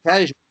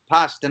cortege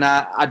passed, and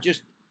I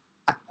just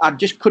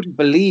couldn't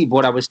believe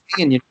what I was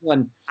seeing,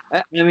 And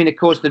I mean, of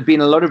course, there'd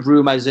been a lot of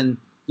rumours and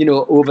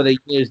over the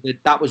years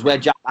that was where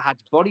Jack the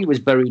Hat's body was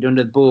buried,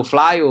 under the Bow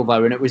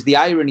flyover, and it was the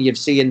irony of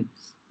seeing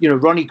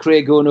Ronnie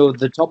Kray going over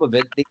the top of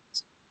it.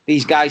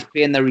 These guys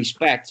paying their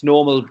respects,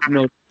 normal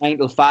 9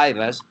 to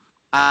 5ers.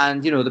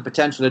 And the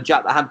potential of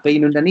Jack that had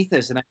been underneath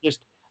us, and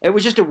it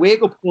was just a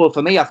wake up call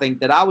for me. I think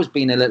that I was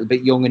being a little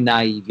bit young and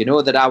naive,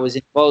 that I was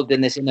involved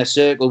in this inner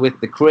circle with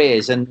the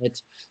Krays, and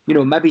that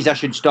maybe I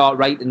should start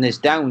writing this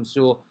down.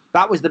 So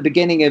that was the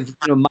beginning of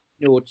my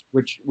notes,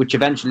 which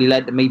eventually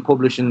led to me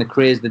publishing the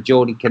Krays, the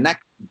Geordie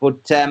Connect.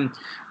 But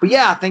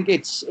yeah, I think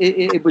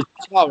it was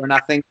bizarre, and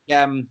I think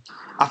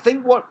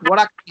what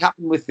actually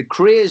happened with the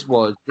Krays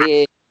was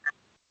they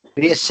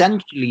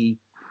essentially.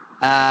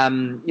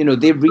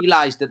 They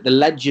realised that the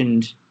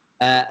legend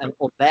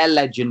or their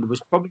legend was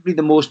probably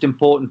the most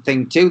important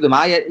thing to them.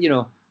 I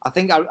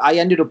think I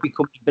ended up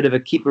becoming a bit of a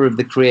keeper of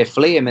the Kray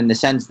flame, in the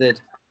sense that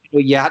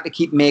you had to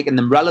keep making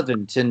them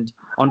relevant. And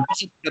on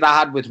visits that I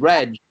had with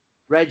Reg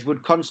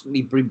would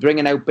constantly be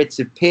bringing out bits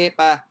of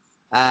paper.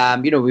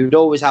 We would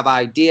always have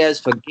ideas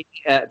for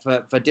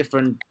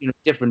different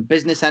different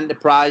business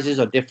enterprises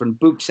or different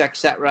books,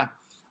 etc.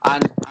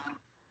 And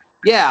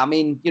yeah, I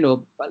mean,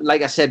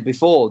 like I said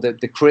before,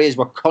 the Krays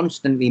were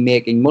constantly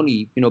making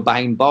money,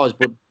 behind bars,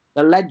 but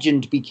the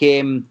legend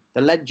became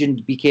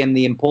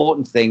the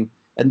important thing.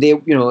 And they,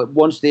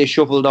 once they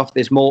shuffled off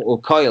this mortal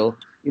coil,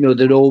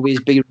 they'd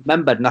always be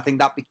remembered. And I think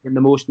that became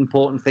the most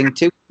important thing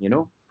too,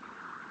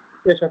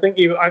 Yes, I think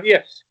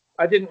yes,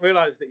 I didn't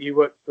realise that you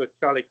worked for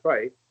Charlie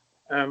Kray.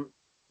 So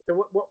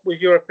what was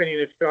your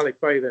opinion of Charlie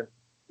Kray then?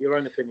 Your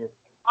own opinion?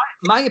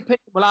 My opinion,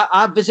 well,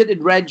 I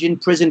visited Reg in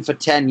prison for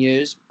 10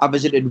 years. I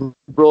visited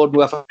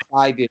Broadmoor for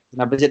 5 years,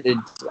 and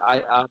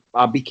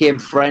I became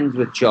friends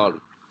with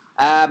Charlie.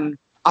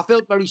 I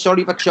felt very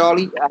sorry for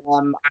Charlie.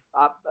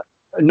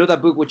 another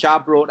book which I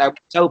brought out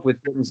myself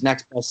with Britain's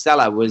next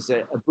bestseller was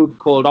a book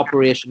called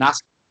Operation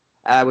Ask,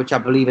 which I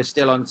believe is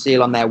still on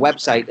sale on their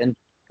website, and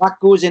that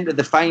goes into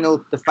the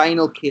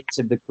final case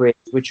of the Krays,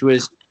 which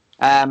was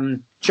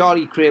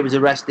Charlie Kray was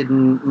arrested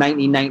in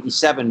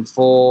 1997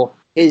 for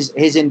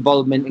his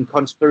involvement in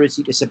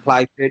conspiracy to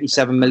supply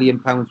 £37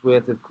 million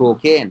worth of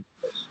cocaine.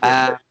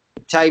 The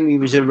time he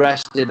was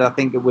arrested, I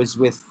think it was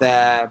with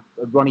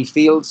Ronnie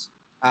Fields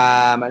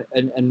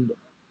and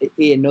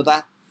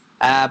another.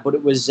 But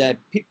it was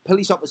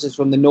police officers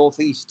from the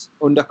northeast,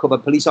 undercover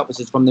police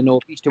officers from the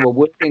northeast who were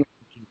working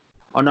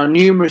on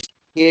numerous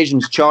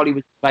occasions. Charlie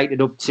was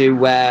invited up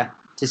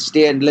to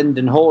stay in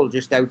Linden Hall,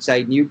 just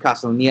outside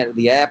Newcastle, near to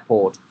the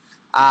airport,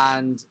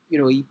 and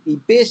he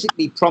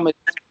basically promised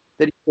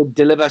that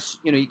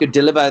he could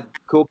deliver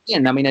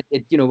cocaine. I mean,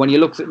 when you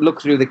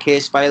look through the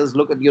case files,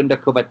 look at the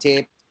undercover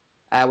tape,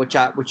 which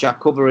I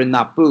cover in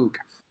that book.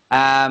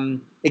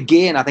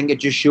 Again, I think it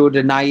just showed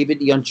a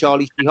naivety on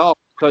Charlie's behalf,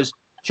 because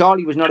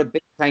Charlie was not a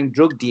big-time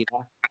drug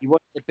dealer. He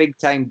wasn't a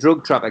big-time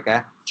drug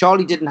trafficker.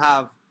 Charlie didn't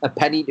have a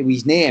penny to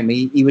his name.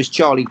 He was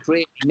Charlie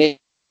Kray. He made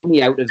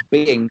money out of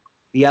being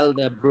the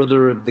elder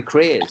brother of the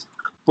Krays.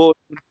 But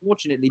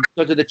unfortunately,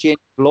 because of the change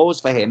of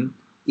laws for him,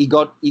 he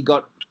got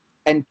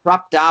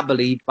entrapped, I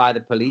believe, by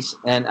the police,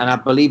 and I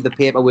believe the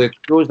paperwork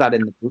shows that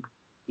in the book.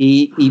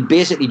 He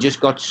basically just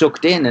got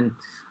sucked in, and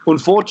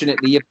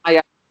unfortunately,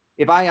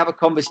 if I have a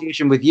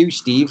conversation with you,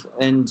 Steve,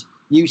 and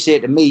you say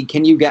to me,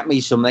 "Can you get me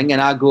something?"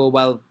 and I go,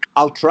 "Well,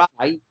 I'll try."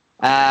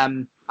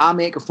 I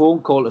make a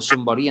phone call to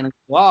somebody, and I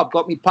go, "Oh, I've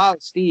got my pal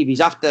Steve.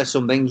 He's after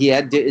something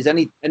here. Is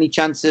any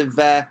chance of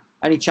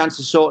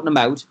sorting him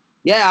out?"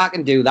 "Yeah, I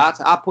can do that."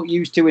 I put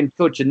you two in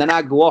touch, and then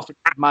I go off and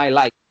live my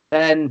life.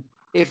 Then,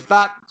 if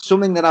that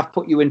something that I've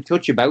put you in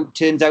touch about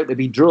turns out to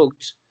be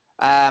drugs,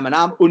 and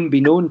I'm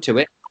unbeknown to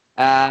it,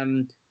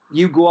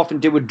 you go off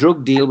and do a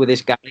drug deal with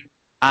this guy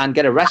and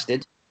get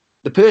arrested.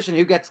 The person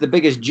who gets the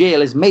biggest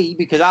jail is me,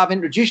 because I've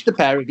introduced the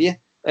pair of you,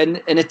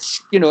 and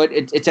it's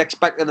it's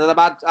expected that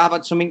I've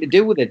had something to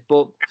do with it.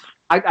 But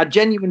I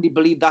genuinely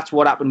believe that's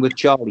what happened with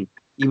Charlie.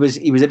 He was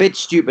a bit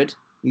stupid,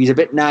 he was a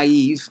bit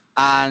naive,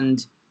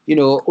 and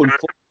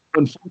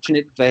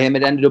unfortunately for him,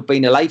 it ended up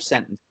being a life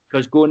sentence,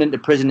 because going into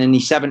prison in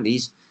his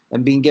 70s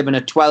and being given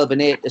a 12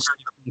 and 8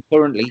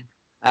 currently,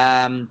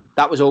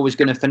 that was always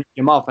going to finish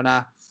him off.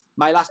 And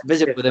my last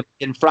visit with him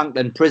in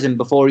Franklin prison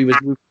before he was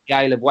moved to the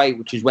Isle of Wight,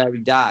 which is where he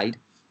died.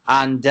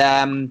 And,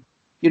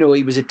 he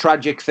was a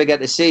tragic figure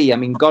to see. I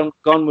mean, gone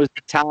was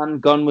the tan,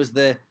 gone was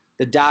the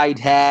dyed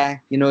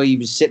hair. He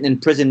was sitting in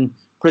prison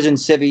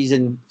civvies.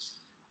 And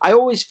I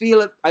always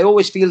feel,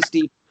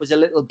 Steve, it was a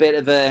little bit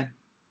of a,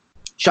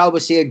 shall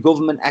we say, a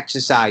government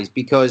exercise,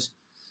 because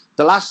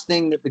the last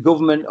thing that the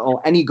government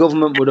or any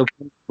government would have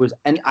wanted was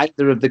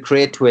either of the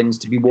Kray twins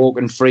to be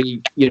walking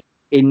free,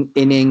 in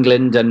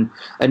England and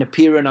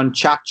appearing on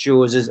chat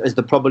shows as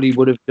they probably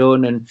would have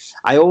done. And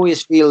I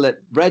always feel that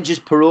Reg's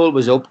parole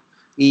was up.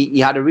 He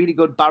had a really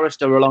good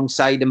barrister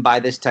alongside him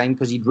by this time,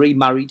 because he'd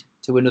remarried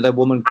to another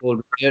woman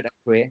called Roberta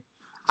Kray.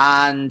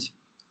 And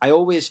I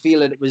always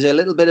feel that it was a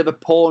little bit of a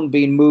pawn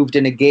being moved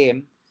in a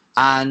game.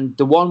 And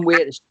the one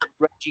way to stop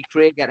Reggie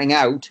Kray getting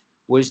out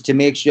was to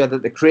make sure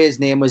that the Kray's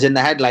name was in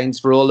the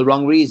headlines for all the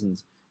wrong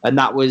reasons. And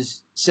that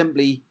was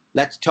simply,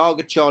 let's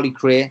target Charlie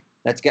Kray.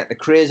 Let's get the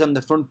Krays on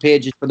the front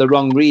pages for the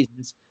wrong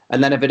reasons.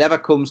 And then if it ever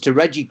comes to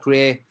Reggie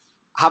Kray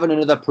having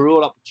another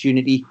parole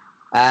opportunity,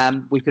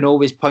 we can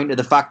always point to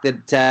the fact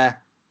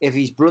that if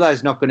his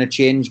brother's not going to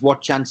change,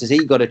 what chance has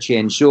he got to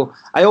change? So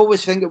I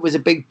always think it was a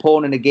big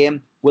pawn in a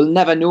game. We'll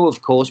never know,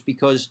 of course,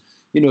 because,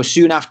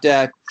 soon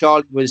after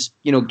Charlie was,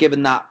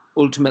 given that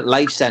ultimate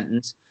life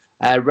sentence,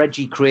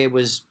 Reggie Kray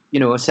was,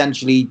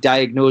 essentially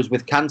diagnosed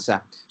with cancer,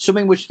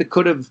 something which they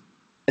could have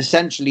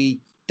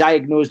essentially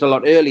diagnosed a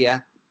lot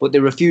earlier, but they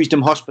refused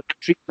him hospital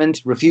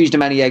treatment, refused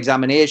him any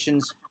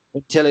examinations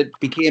until it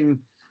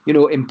became,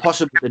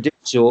 impossible to do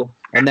so.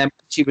 And then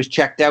once he was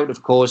checked out,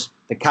 of course,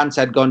 the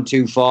cancer had gone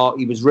too far.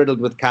 He was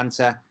riddled with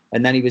cancer,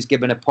 and then he was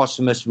given a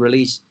posthumous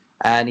release,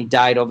 and he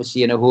died,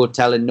 obviously, in a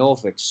hotel in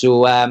Norfolk.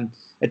 So a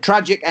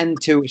tragic end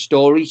to a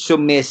story.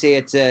 Some may say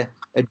it's a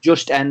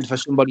just end for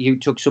somebody who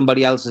took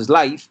somebody else's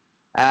life.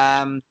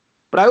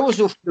 But I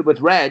also feel with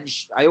Reg,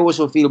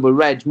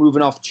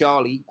 moving off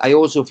Charlie, I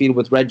also feel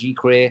with Reggie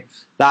Kray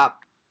that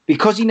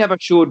because he never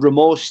showed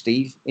remorse,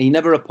 Steve, he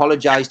never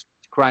apologised for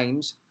his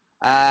crimes.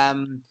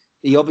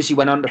 He obviously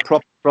went on to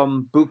profit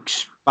from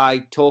books by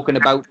talking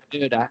about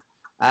murder.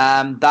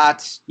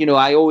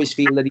 I always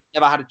feel that he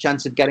never had a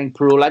chance of getting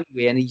parole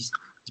anyway, and his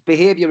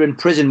behaviour in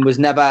prison was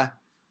never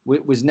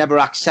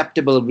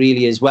acceptable,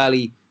 really, as well.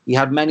 He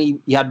had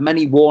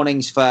many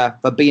warnings for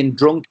being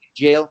drunk in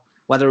jail,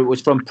 whether it was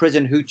from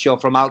prison hooch or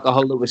from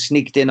alcohol that was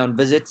sneaked in on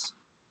visits,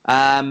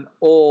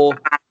 or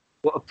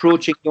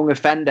approaching young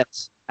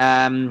offenders.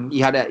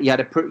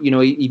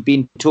 He'd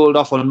been told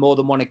off on more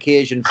than one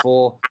occasion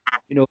for,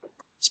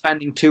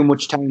 spending too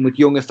much time with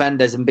young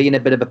offenders and being a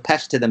bit of a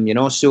pest to them.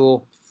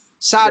 So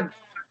sad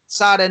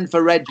end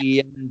for Reggie.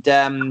 And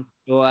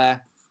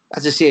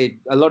as I say,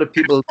 a lot of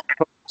people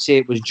say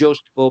it was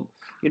just, but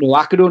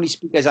I could only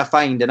speak as I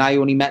find, and I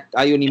only met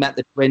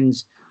the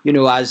twins,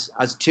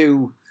 as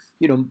two,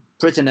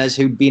 prisoners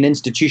who'd been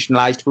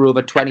institutionalized for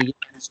over 20 years.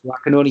 So I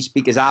can only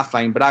speak as I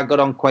find, but I got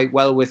on quite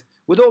well with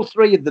all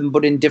three of them,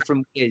 but in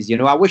different ways.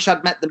 I wish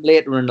I'd met them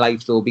later in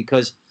life though,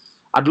 because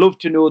I'd love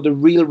to know the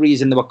real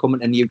reason they were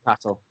coming to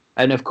Newcastle.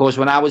 And of course,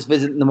 when I was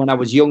visiting them when I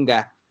was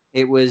younger,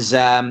 it was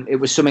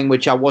something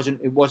which it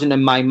wasn't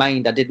in my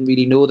mind. I didn't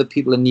really know the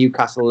people in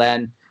Newcastle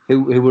then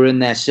who were in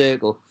their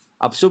circle.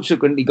 I've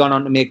subsequently gone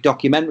on to make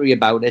documentary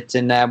about it,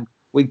 and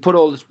we've got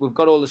all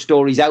the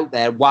stories out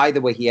there why they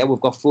were here.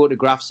 We've got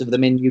photographs of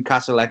them in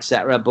Newcastle,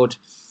 etc. But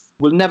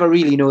we'll never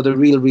really know the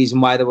real reason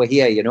why they were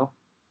here.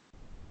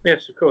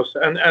 Yes, of course,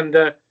 and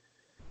of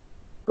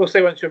course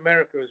they went to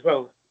America as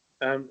well.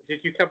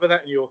 Did you cover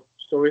that in your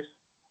stories?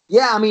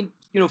 Yeah, I mean,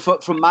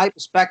 from my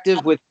perspective,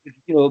 with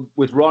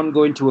Ron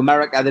going to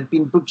America, there'd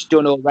been books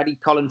done already.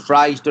 Colin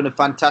Fry's done a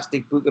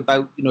fantastic book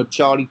about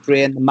Charlie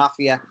Kray and the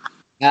mafia.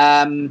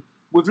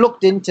 We've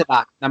looked into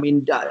that. I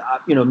mean,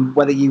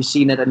 whether you've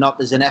seen it or not,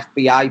 there's an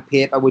FBI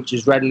paper which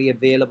is readily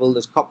available.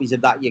 There's copies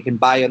of that you can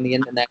buy on the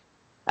internet.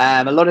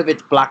 A lot of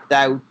it's blacked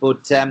out,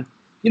 but the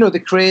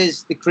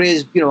Krays,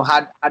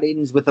 had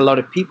ins with a lot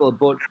of people,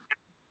 but.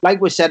 Like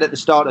we said at the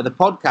start of the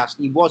podcast,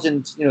 he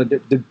wasn't,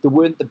 they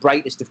weren't the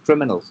brightest of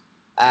criminals.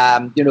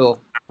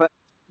 But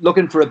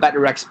looking for a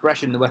better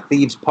expression, they were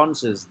thieves'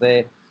 ponces.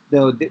 They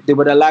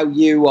would allow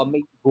you or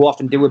me to go off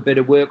and do a bit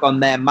of work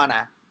on their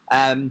manor.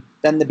 Then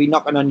they'd be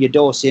knocking on your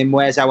door saying,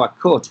 "Where's our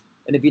cut?"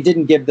 And if you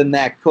didn't give them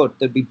their cut,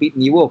 they'd be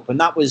beating you up. And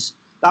that was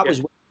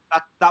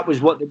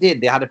what they did.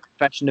 They had a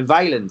profession of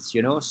violence,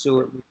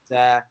 So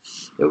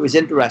it was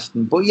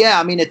interesting. But yeah,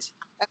 I mean, it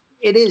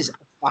is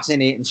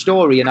fascinating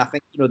story, and I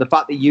think the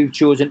fact that you've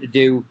chosen to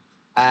do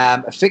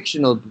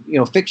fictional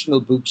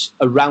books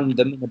around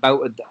them and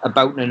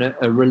about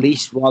a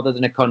release rather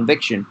than a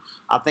conviction,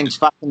 I think is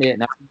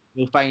fascinating. I think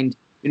you'll find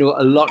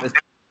a lot of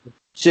people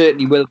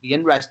certainly will be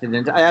interested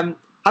in it.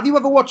 Have you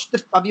ever watched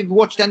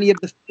any of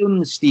the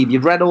films, Steve?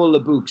 You've read all the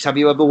books. Have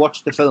you ever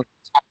watched the films?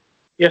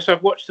 Yes,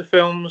 I've watched the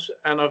films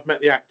and I've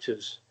met the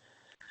actors.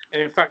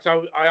 And in fact,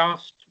 I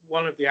asked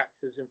one of the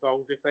actors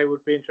involved if they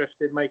would be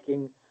interested in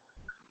making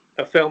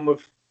a film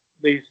of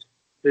this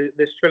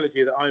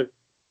trilogy that I've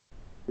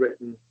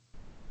written,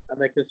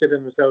 and they consider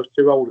themselves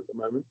too old at the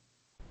moment.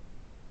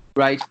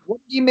 Right. What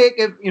do you make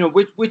of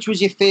which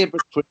was your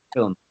favourite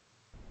film?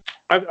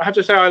 I have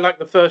to say I like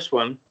the first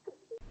one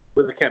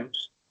with the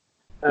Kemps.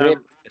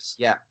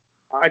 Yeah,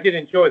 I did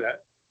enjoy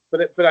that,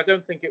 but I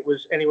don't think it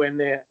was anywhere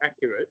near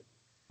accurate.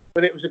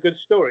 But it was a good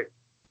story.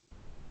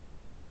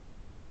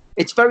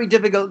 It's very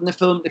difficult in a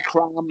film to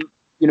cram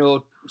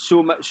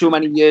so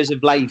many years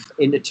of life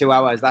into 2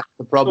 hours. That's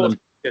the problem.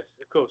 Yes,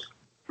 of course.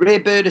 Ray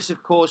Burgess,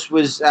 of course,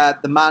 was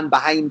the man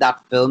behind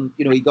that film.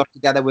 He got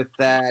together with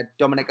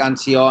Dominic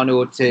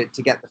Anciano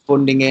to get the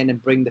funding in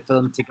and bring the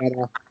film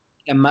together.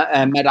 And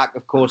Medak,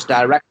 of course,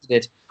 directed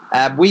it.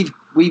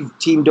 We've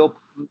teamed up,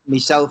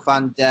 myself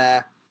and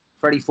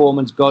Freddie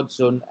Foreman's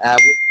godson.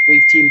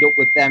 We've teamed up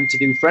with them to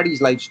do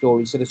Freddie's life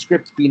story. So the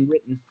script's been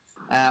written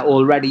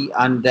already,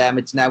 and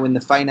it's now in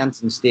the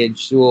financing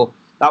stage. So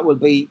that will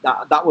be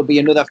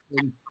another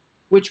film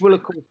which will,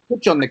 of course,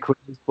 touch on the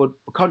Krays, but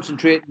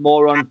concentrate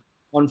more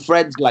on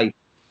Fred's life.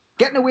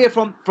 Getting away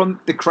from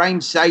the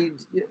crime side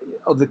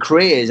of the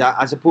Krays,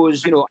 I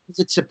suppose, has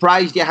it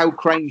surprised you how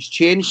crime's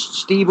changed,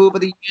 Steve, over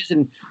the years?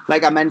 And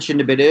like I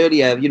mentioned a bit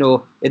earlier,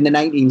 in the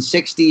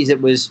 1960s,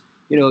 it was,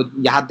 you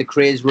had the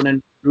Krays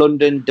running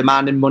London,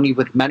 demanding money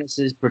with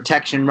menaces,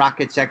 protection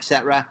rackets,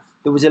 etc.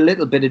 There was a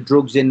little bit of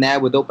drugs in there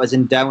with uppers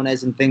and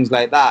downers and things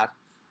like that.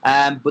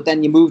 But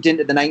then you moved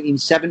into the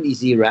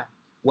 1970s era,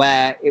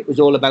 where it was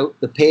all about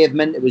the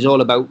pavement, it was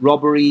all about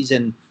robberies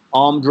and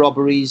armed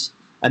robberies,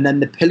 and then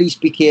the police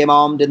became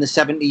armed in the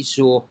 70s,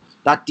 so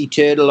that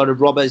deterred a lot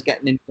of robbers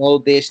getting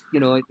involved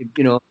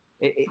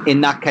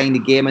in that kind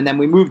of game. And then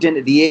we moved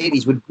into the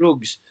 80s with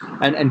drugs,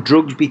 and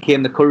drugs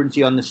became the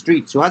currency on the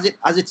street. So has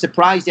it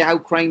surprised you how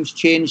crime's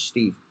changed,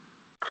 Steve?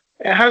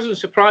 It hasn't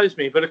surprised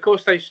me, but of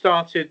course they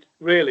started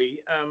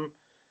really,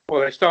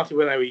 they started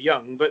when they were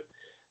young, but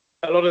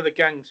a lot of the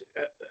gangs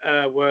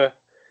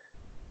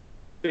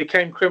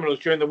became criminals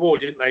during the war,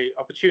 didn't they?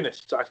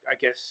 Opportunists, I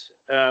guess,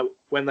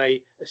 when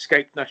they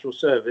escaped national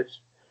service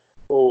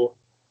or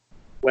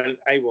went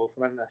AWOL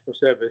from national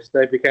service,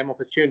 they became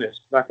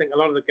opportunists. And I think a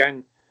lot of the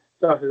gang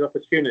started as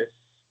opportunists.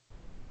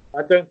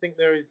 I don't think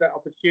there is that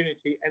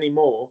opportunity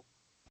anymore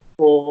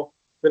for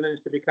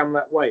villains to become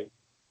that way.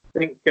 I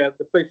think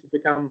the police have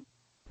become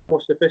more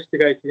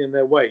sophisticated in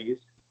their ways.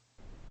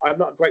 I'm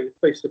not a great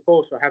police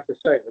supporter, I have to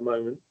say, at the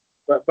moment,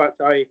 but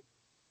I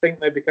think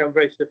they become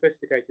very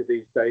sophisticated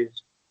these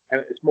days,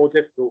 and it's more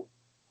difficult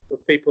for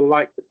people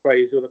like the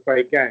Krays or the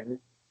Kray gang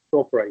to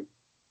operate.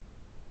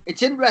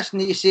 It's interesting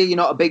that you say you're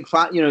not a big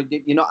fan. You're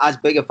not as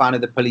big a fan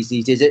of the police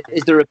these days.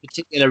 Is there a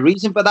particular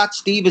reason for that,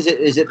 Steve? Is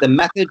it the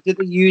method that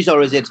they use,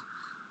 or is it?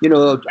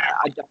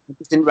 I'm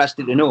just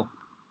interested to know.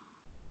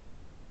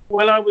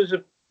 When I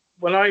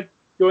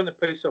joined the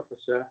police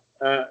officer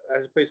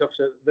as a police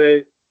officer,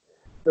 the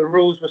the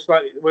rules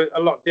were a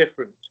lot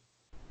different.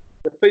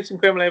 The Police and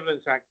Criminal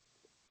Evidence Act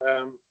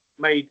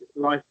made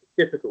life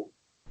difficult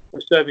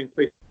for serving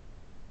police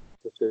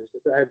officers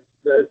that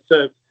had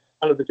served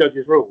under the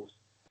judge's rules.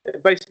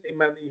 It basically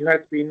meant that you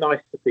had to be nice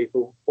to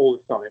people all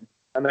the time,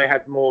 and they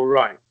had more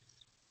rights.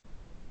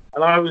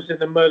 And I was in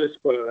the murder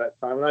squad at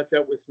that time, and I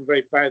dealt with some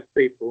very bad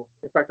people.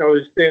 In fact, I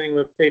was dealing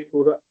with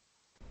people that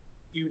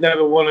you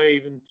never want to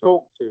even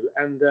talk to,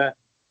 and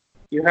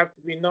you have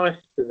to be nice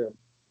to them.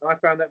 And I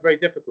found that very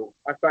difficult.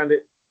 I found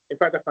it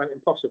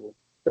impossible.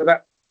 So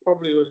that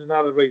probably was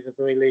another reason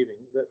for me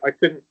leaving, that I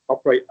couldn't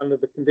operate under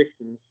the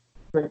conditions.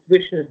 The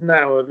conditions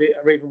now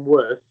are even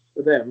worse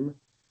for them,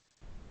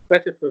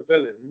 better for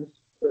villains,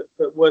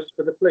 but worse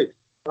for the police.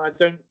 And I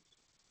don't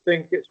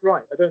think it's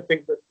right. I don't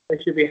think that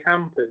they should be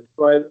hampered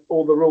by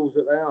all the rules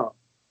that they are.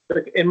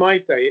 But in my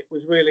day, it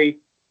was really,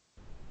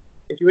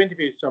 if you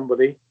interviewed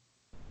somebody,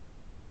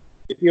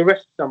 if you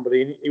arrested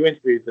somebody and you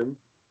interviewed them,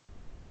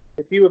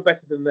 if you were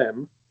better than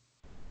them,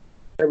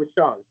 they were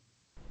charged.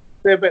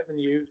 If they were better than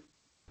you,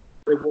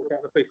 they walked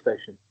out of the police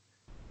station.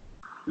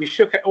 You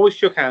always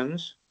shook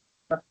hands.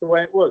 That's the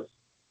way it was,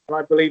 and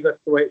I believe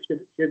that's the way it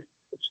should have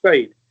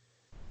stayed.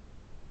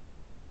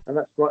 And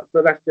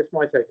that's just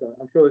my take on it.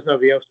 I'm sure there's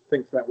nobody else who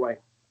thinks that way.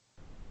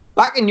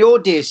 Back in your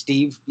day,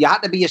 Steve, you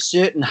had to be a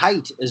certain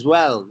height as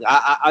well.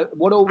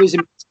 What always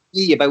impressed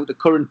me about the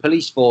current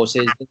police force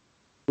is that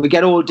we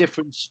get all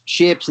different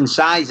shapes and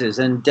sizes,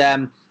 and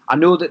I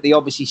know that they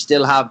obviously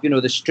still have,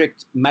 the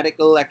strict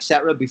medical,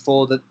 etc.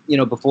 before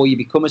you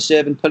become a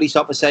serving police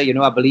officer.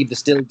 I believe they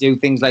still do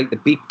things like the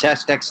beep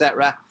test,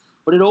 etc.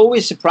 But it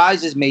always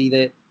surprises me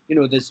that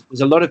there's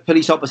a lot of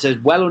police officers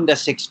well under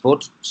 6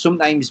 foot,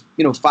 sometimes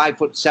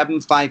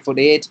 5'7",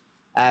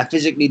 5'8".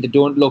 Physically, they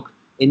don't look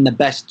in the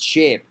best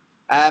shape.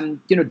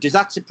 Does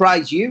that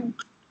surprise you?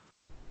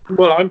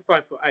 Well, I'm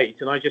 5'8",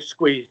 and I just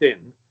squeezed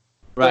in.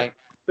 Right.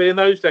 But in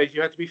those days,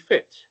 you had to be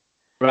fit.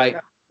 Right.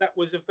 That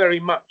was very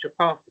much a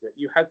part of it.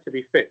 You had to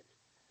be fit.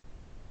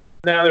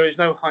 Now there is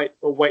no height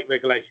or weight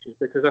regulations,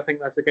 because I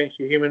think that's against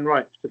your human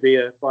rights to be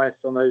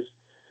biased on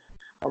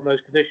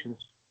those conditions.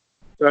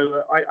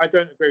 So I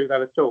don't agree with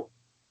that at all.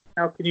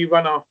 How can you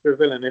run after a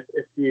villain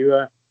if you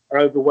are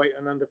overweight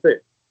and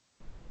underfit?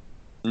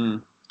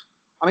 Mm.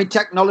 I mean,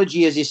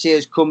 technology, as you say,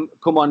 has come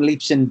on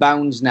leaps and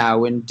bounds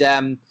now, and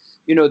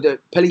the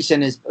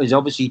policing has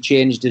obviously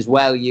changed as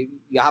well. You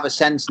have a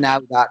sense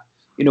now that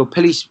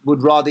police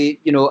would rather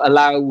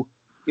allow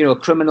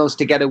criminals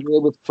to get away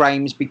with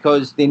crimes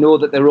because they know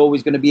that they're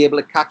always going to be able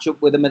to catch up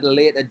with them at a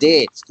later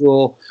date.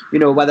 So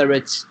whether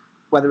it's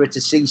a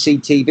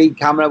CCTV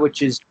camera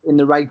which is in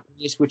the right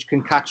place, which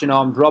can catch an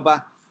armed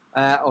robber,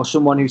 or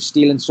someone who's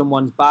stealing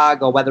someone's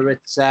bag, or whether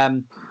it's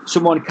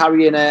someone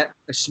carrying a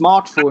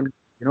smartphone.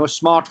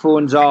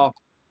 Smartphones are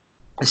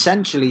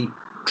essentially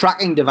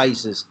tracking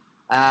devices.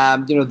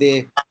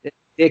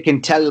 They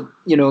can tell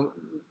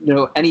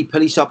any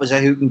police officer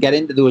who can get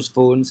into those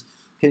phones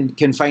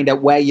can find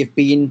out where you've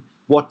been,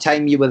 what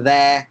time you were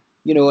there,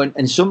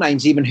 and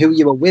sometimes even who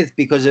you were with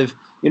because of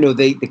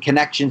the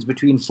connections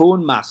between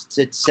phone masts.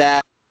 It's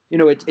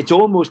it's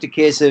almost a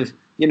case of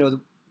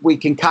we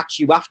can catch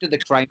you after the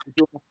crime, we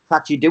don't have to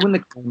catch you doing the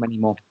crime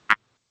anymore.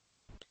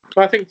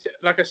 But I think,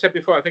 like I said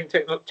before, I think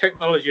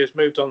technology has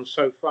moved on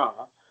so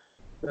far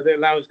that it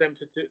allows them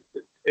to do.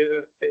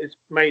 It's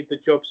made the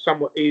job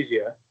somewhat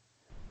easier.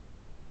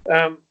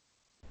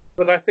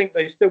 But I think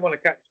they still want to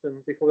catch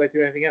them before they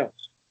do anything else.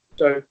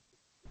 So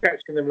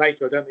catching them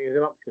later, I don't think is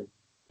an option.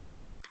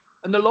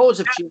 And the laws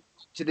have changed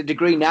to the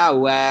degree now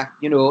where,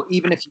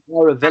 even if you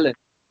are a villain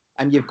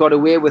and you've got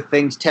away with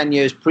things 10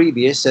 years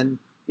previous, and,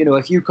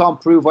 if you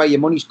can't prove where your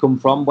money's come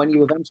from, when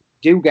you eventually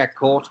do get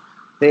caught,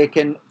 they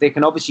can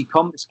obviously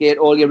confiscate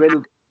all your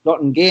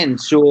ill-gotten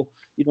gains. So,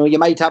 you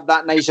might have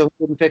that nice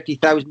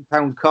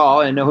 £150,000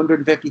 car and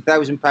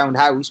 £150,000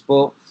 house,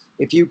 but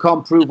if you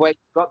can't prove where you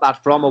got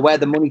that from or where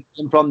the money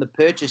came from that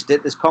purchased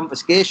it, there's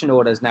confiscation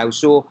orders now.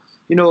 So,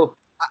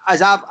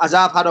 as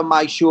I've had on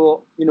my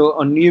show,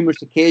 on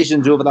numerous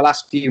occasions over the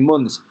last few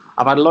months,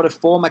 I've had a lot of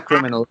former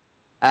criminals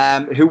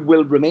who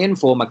will remain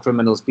former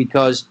criminals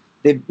because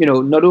they've,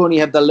 not only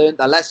have they learnt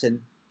their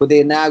lesson, but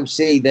they now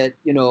see that,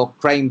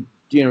 crime,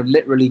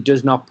 literally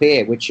does not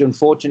pay, which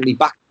unfortunately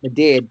back in the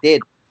day it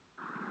did.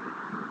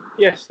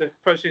 Yes, the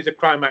Proceeds of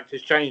Crime Act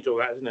has changed all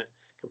that, hasn't it?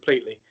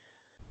 Completely.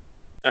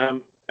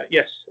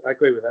 Yes, I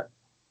agree with that.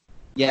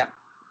 Yeah.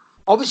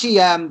 Obviously,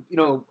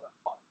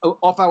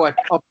 off our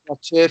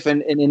turf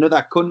and in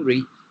another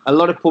country, a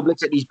lot of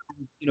publicity,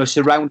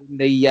 surrounding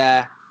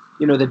the,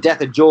 the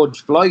death of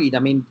George Floyd. I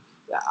mean,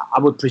 I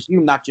would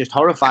presume that just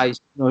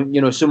horrifies,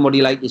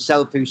 somebody like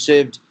yourself who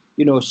served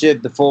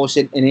the force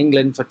in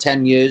England for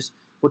 10 years,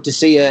 but to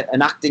see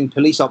an acting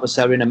police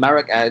officer in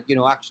America,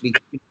 actually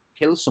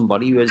kill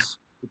somebody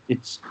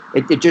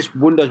it just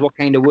wonders what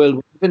kind of world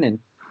we're living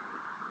in.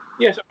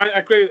 Yes, I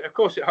agree. Of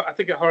course, I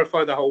think it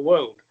horrified the whole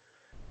world.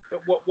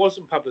 But what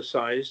wasn't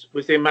publicised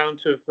was the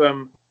amount of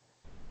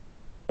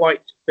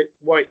white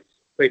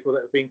people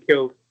that have been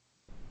killed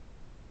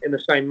in the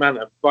same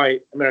manner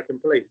by American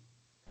police.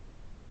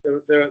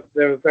 There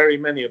are very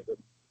many of them,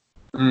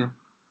 Mm.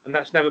 and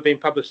that's never been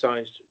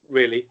publicised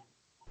really.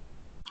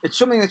 It's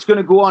something that's going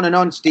to go on and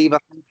on, Steve. I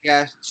think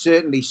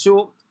certainly.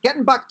 So,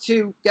 getting back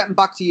to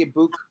your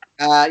book,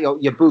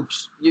 your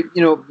books. You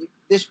know,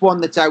 this one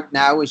that's out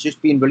now is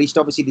just being released.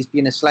 Obviously, there's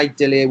been a slight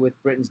delay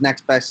with Britain's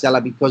next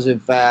bestseller because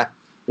of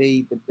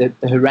the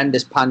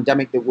horrendous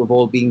pandemic that we've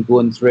all been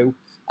going through.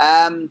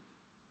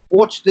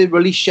 What's the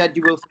release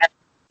schedule for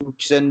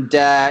books? And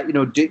you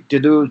know,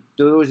 do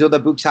those other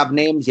books have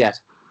names yet?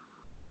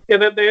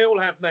 Yeah, they all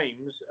have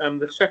names.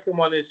 The second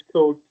one is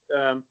called.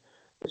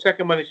 The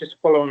second one is just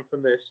following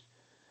from this,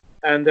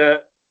 and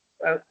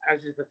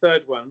as is the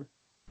third one.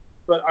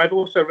 But I've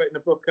also written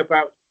a book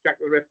about Jack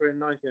the Ripper in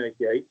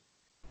 1988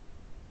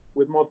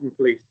 with modern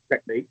police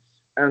techniques,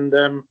 and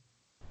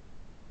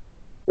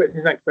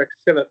Britain's next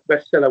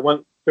bestseller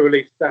wants to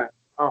release that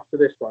after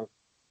this one.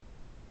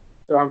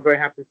 So I'm very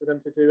happy for them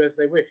to do as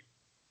they wish,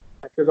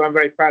 because I'm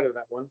very proud of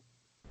that one.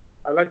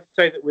 I'd like to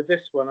say that with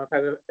this one, I've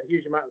had a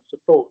huge amount of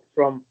support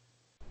from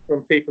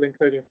people,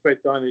 including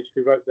Fred Dinage,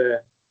 who wrote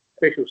their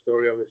official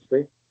story,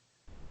 obviously,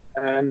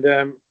 and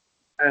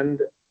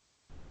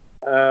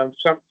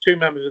some two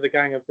members of the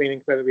gang have been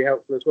incredibly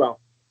helpful as well.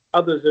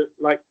 Others,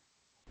 like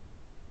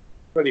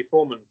Freddie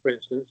Foreman, for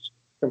instance,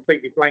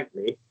 completely blanked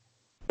me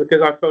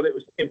because I felt it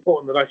was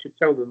important that I should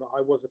tell them that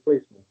I was a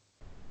policeman.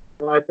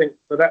 And I think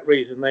for that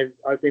reason,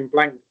 I've been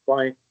blanked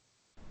by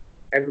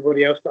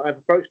everybody else that I've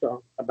approached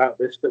about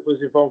this that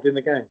was involved in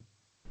the gang.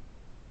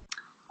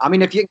 I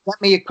mean, if you can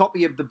get me a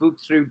copy of the book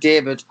through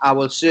David, I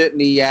will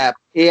certainly, A,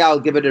 I'll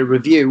give it a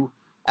review,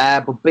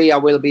 but B, I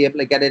will be able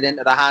to get it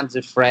into the hands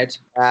of Fred.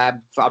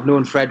 I've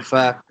known Fred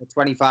for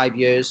 25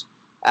 years.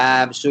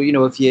 So, you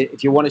know, if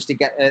you want us to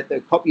get a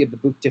copy of the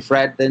book to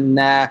Fred, then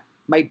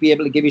might be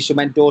able to give you some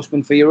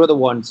endorsement for your other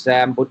ones.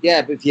 But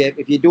yeah,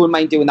 if you don't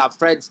mind doing that,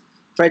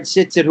 Fred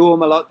sits at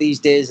home a lot these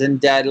days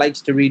and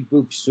likes to read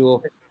books.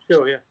 So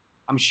sure, yeah.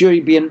 I'm sure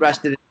he'd be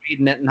interested in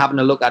reading it and having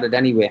a look at it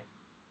anyway.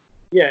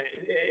 Yeah,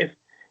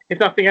 if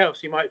nothing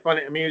else, you might find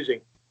it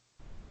amusing.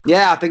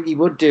 Yeah, I think he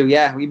would do.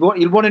 Yeah, he'll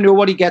want to know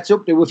what he gets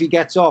up to if he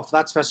gets off.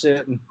 That's for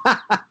certain.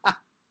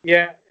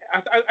 Yeah,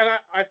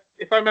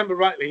 if I remember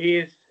rightly, he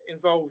is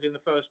involved in the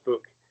first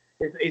book.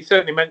 He's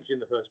certainly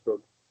mentioned the first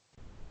book.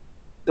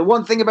 The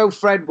one thing about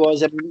Fred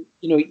was,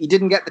 you know, he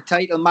didn't get the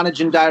title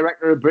managing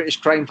director of British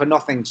Crime for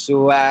nothing.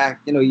 So,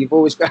 you know, you've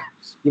always got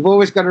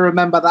to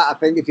remember that. I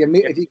think if you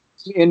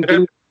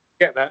include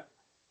get that.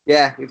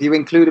 Yeah, if you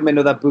include him in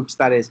other books,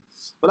 that is.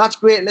 Well, that's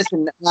great.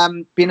 Listen,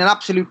 been an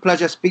absolute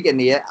pleasure speaking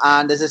to you.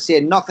 And as I say,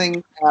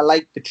 nothing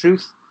like the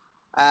truth,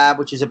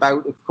 which is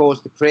about, of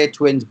course, the Kray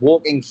Twins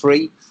walking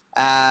free,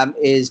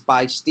 is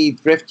by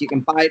Steve Thrift. You can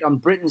buy it on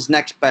Britain's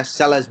Next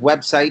Bestsellers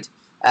website.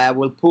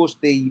 We'll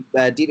post the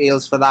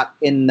details for that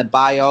in the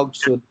biog,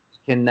 so you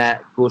can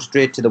go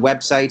straight to the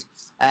website.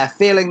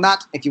 Failing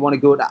that, if you want to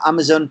go to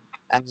Amazon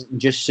and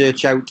just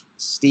search out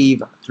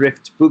Steve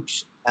Thrift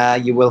Books,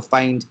 you will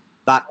find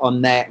that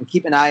on there. And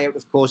keep an eye out,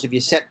 of course, if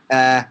you set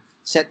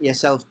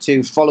yourself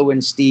to following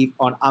Steve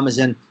on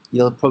Amazon,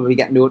 you'll probably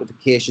get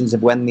notifications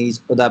of when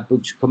these other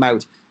books come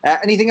out.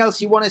 Anything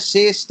else you want to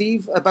say,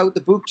 Steve, about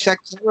the books,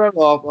 etc.,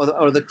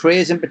 or the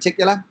Krays in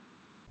particular?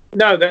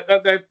 No,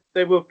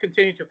 they will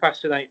continue to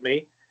fascinate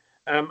me,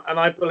 and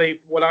I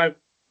believe what I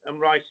am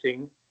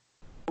writing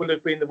would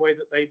have been the way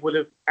that they would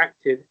have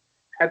acted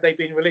had they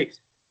been released.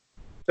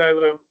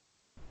 So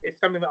it's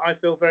something that I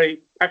feel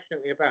very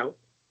passionately about.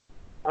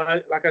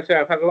 And like I say,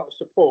 I've had a lot of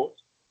support.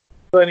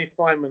 Bernie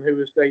Feynman, who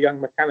was their young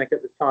mechanic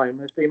at the time,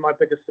 has been my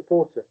biggest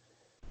supporter.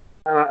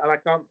 And I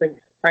can't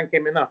thank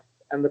him enough,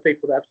 and the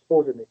people that have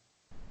supported me.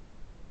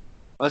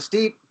 Well,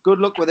 Steve, good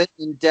luck with it,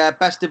 and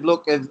best of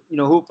luck.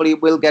 Hopefully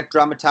it will get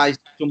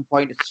dramatised at some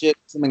point. It's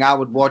certainly something I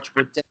would watch.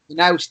 But for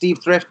now, Steve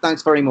Thrift,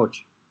 thanks very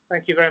much.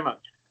 Thank you very much.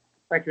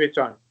 Thank you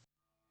for your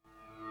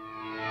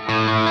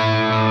time.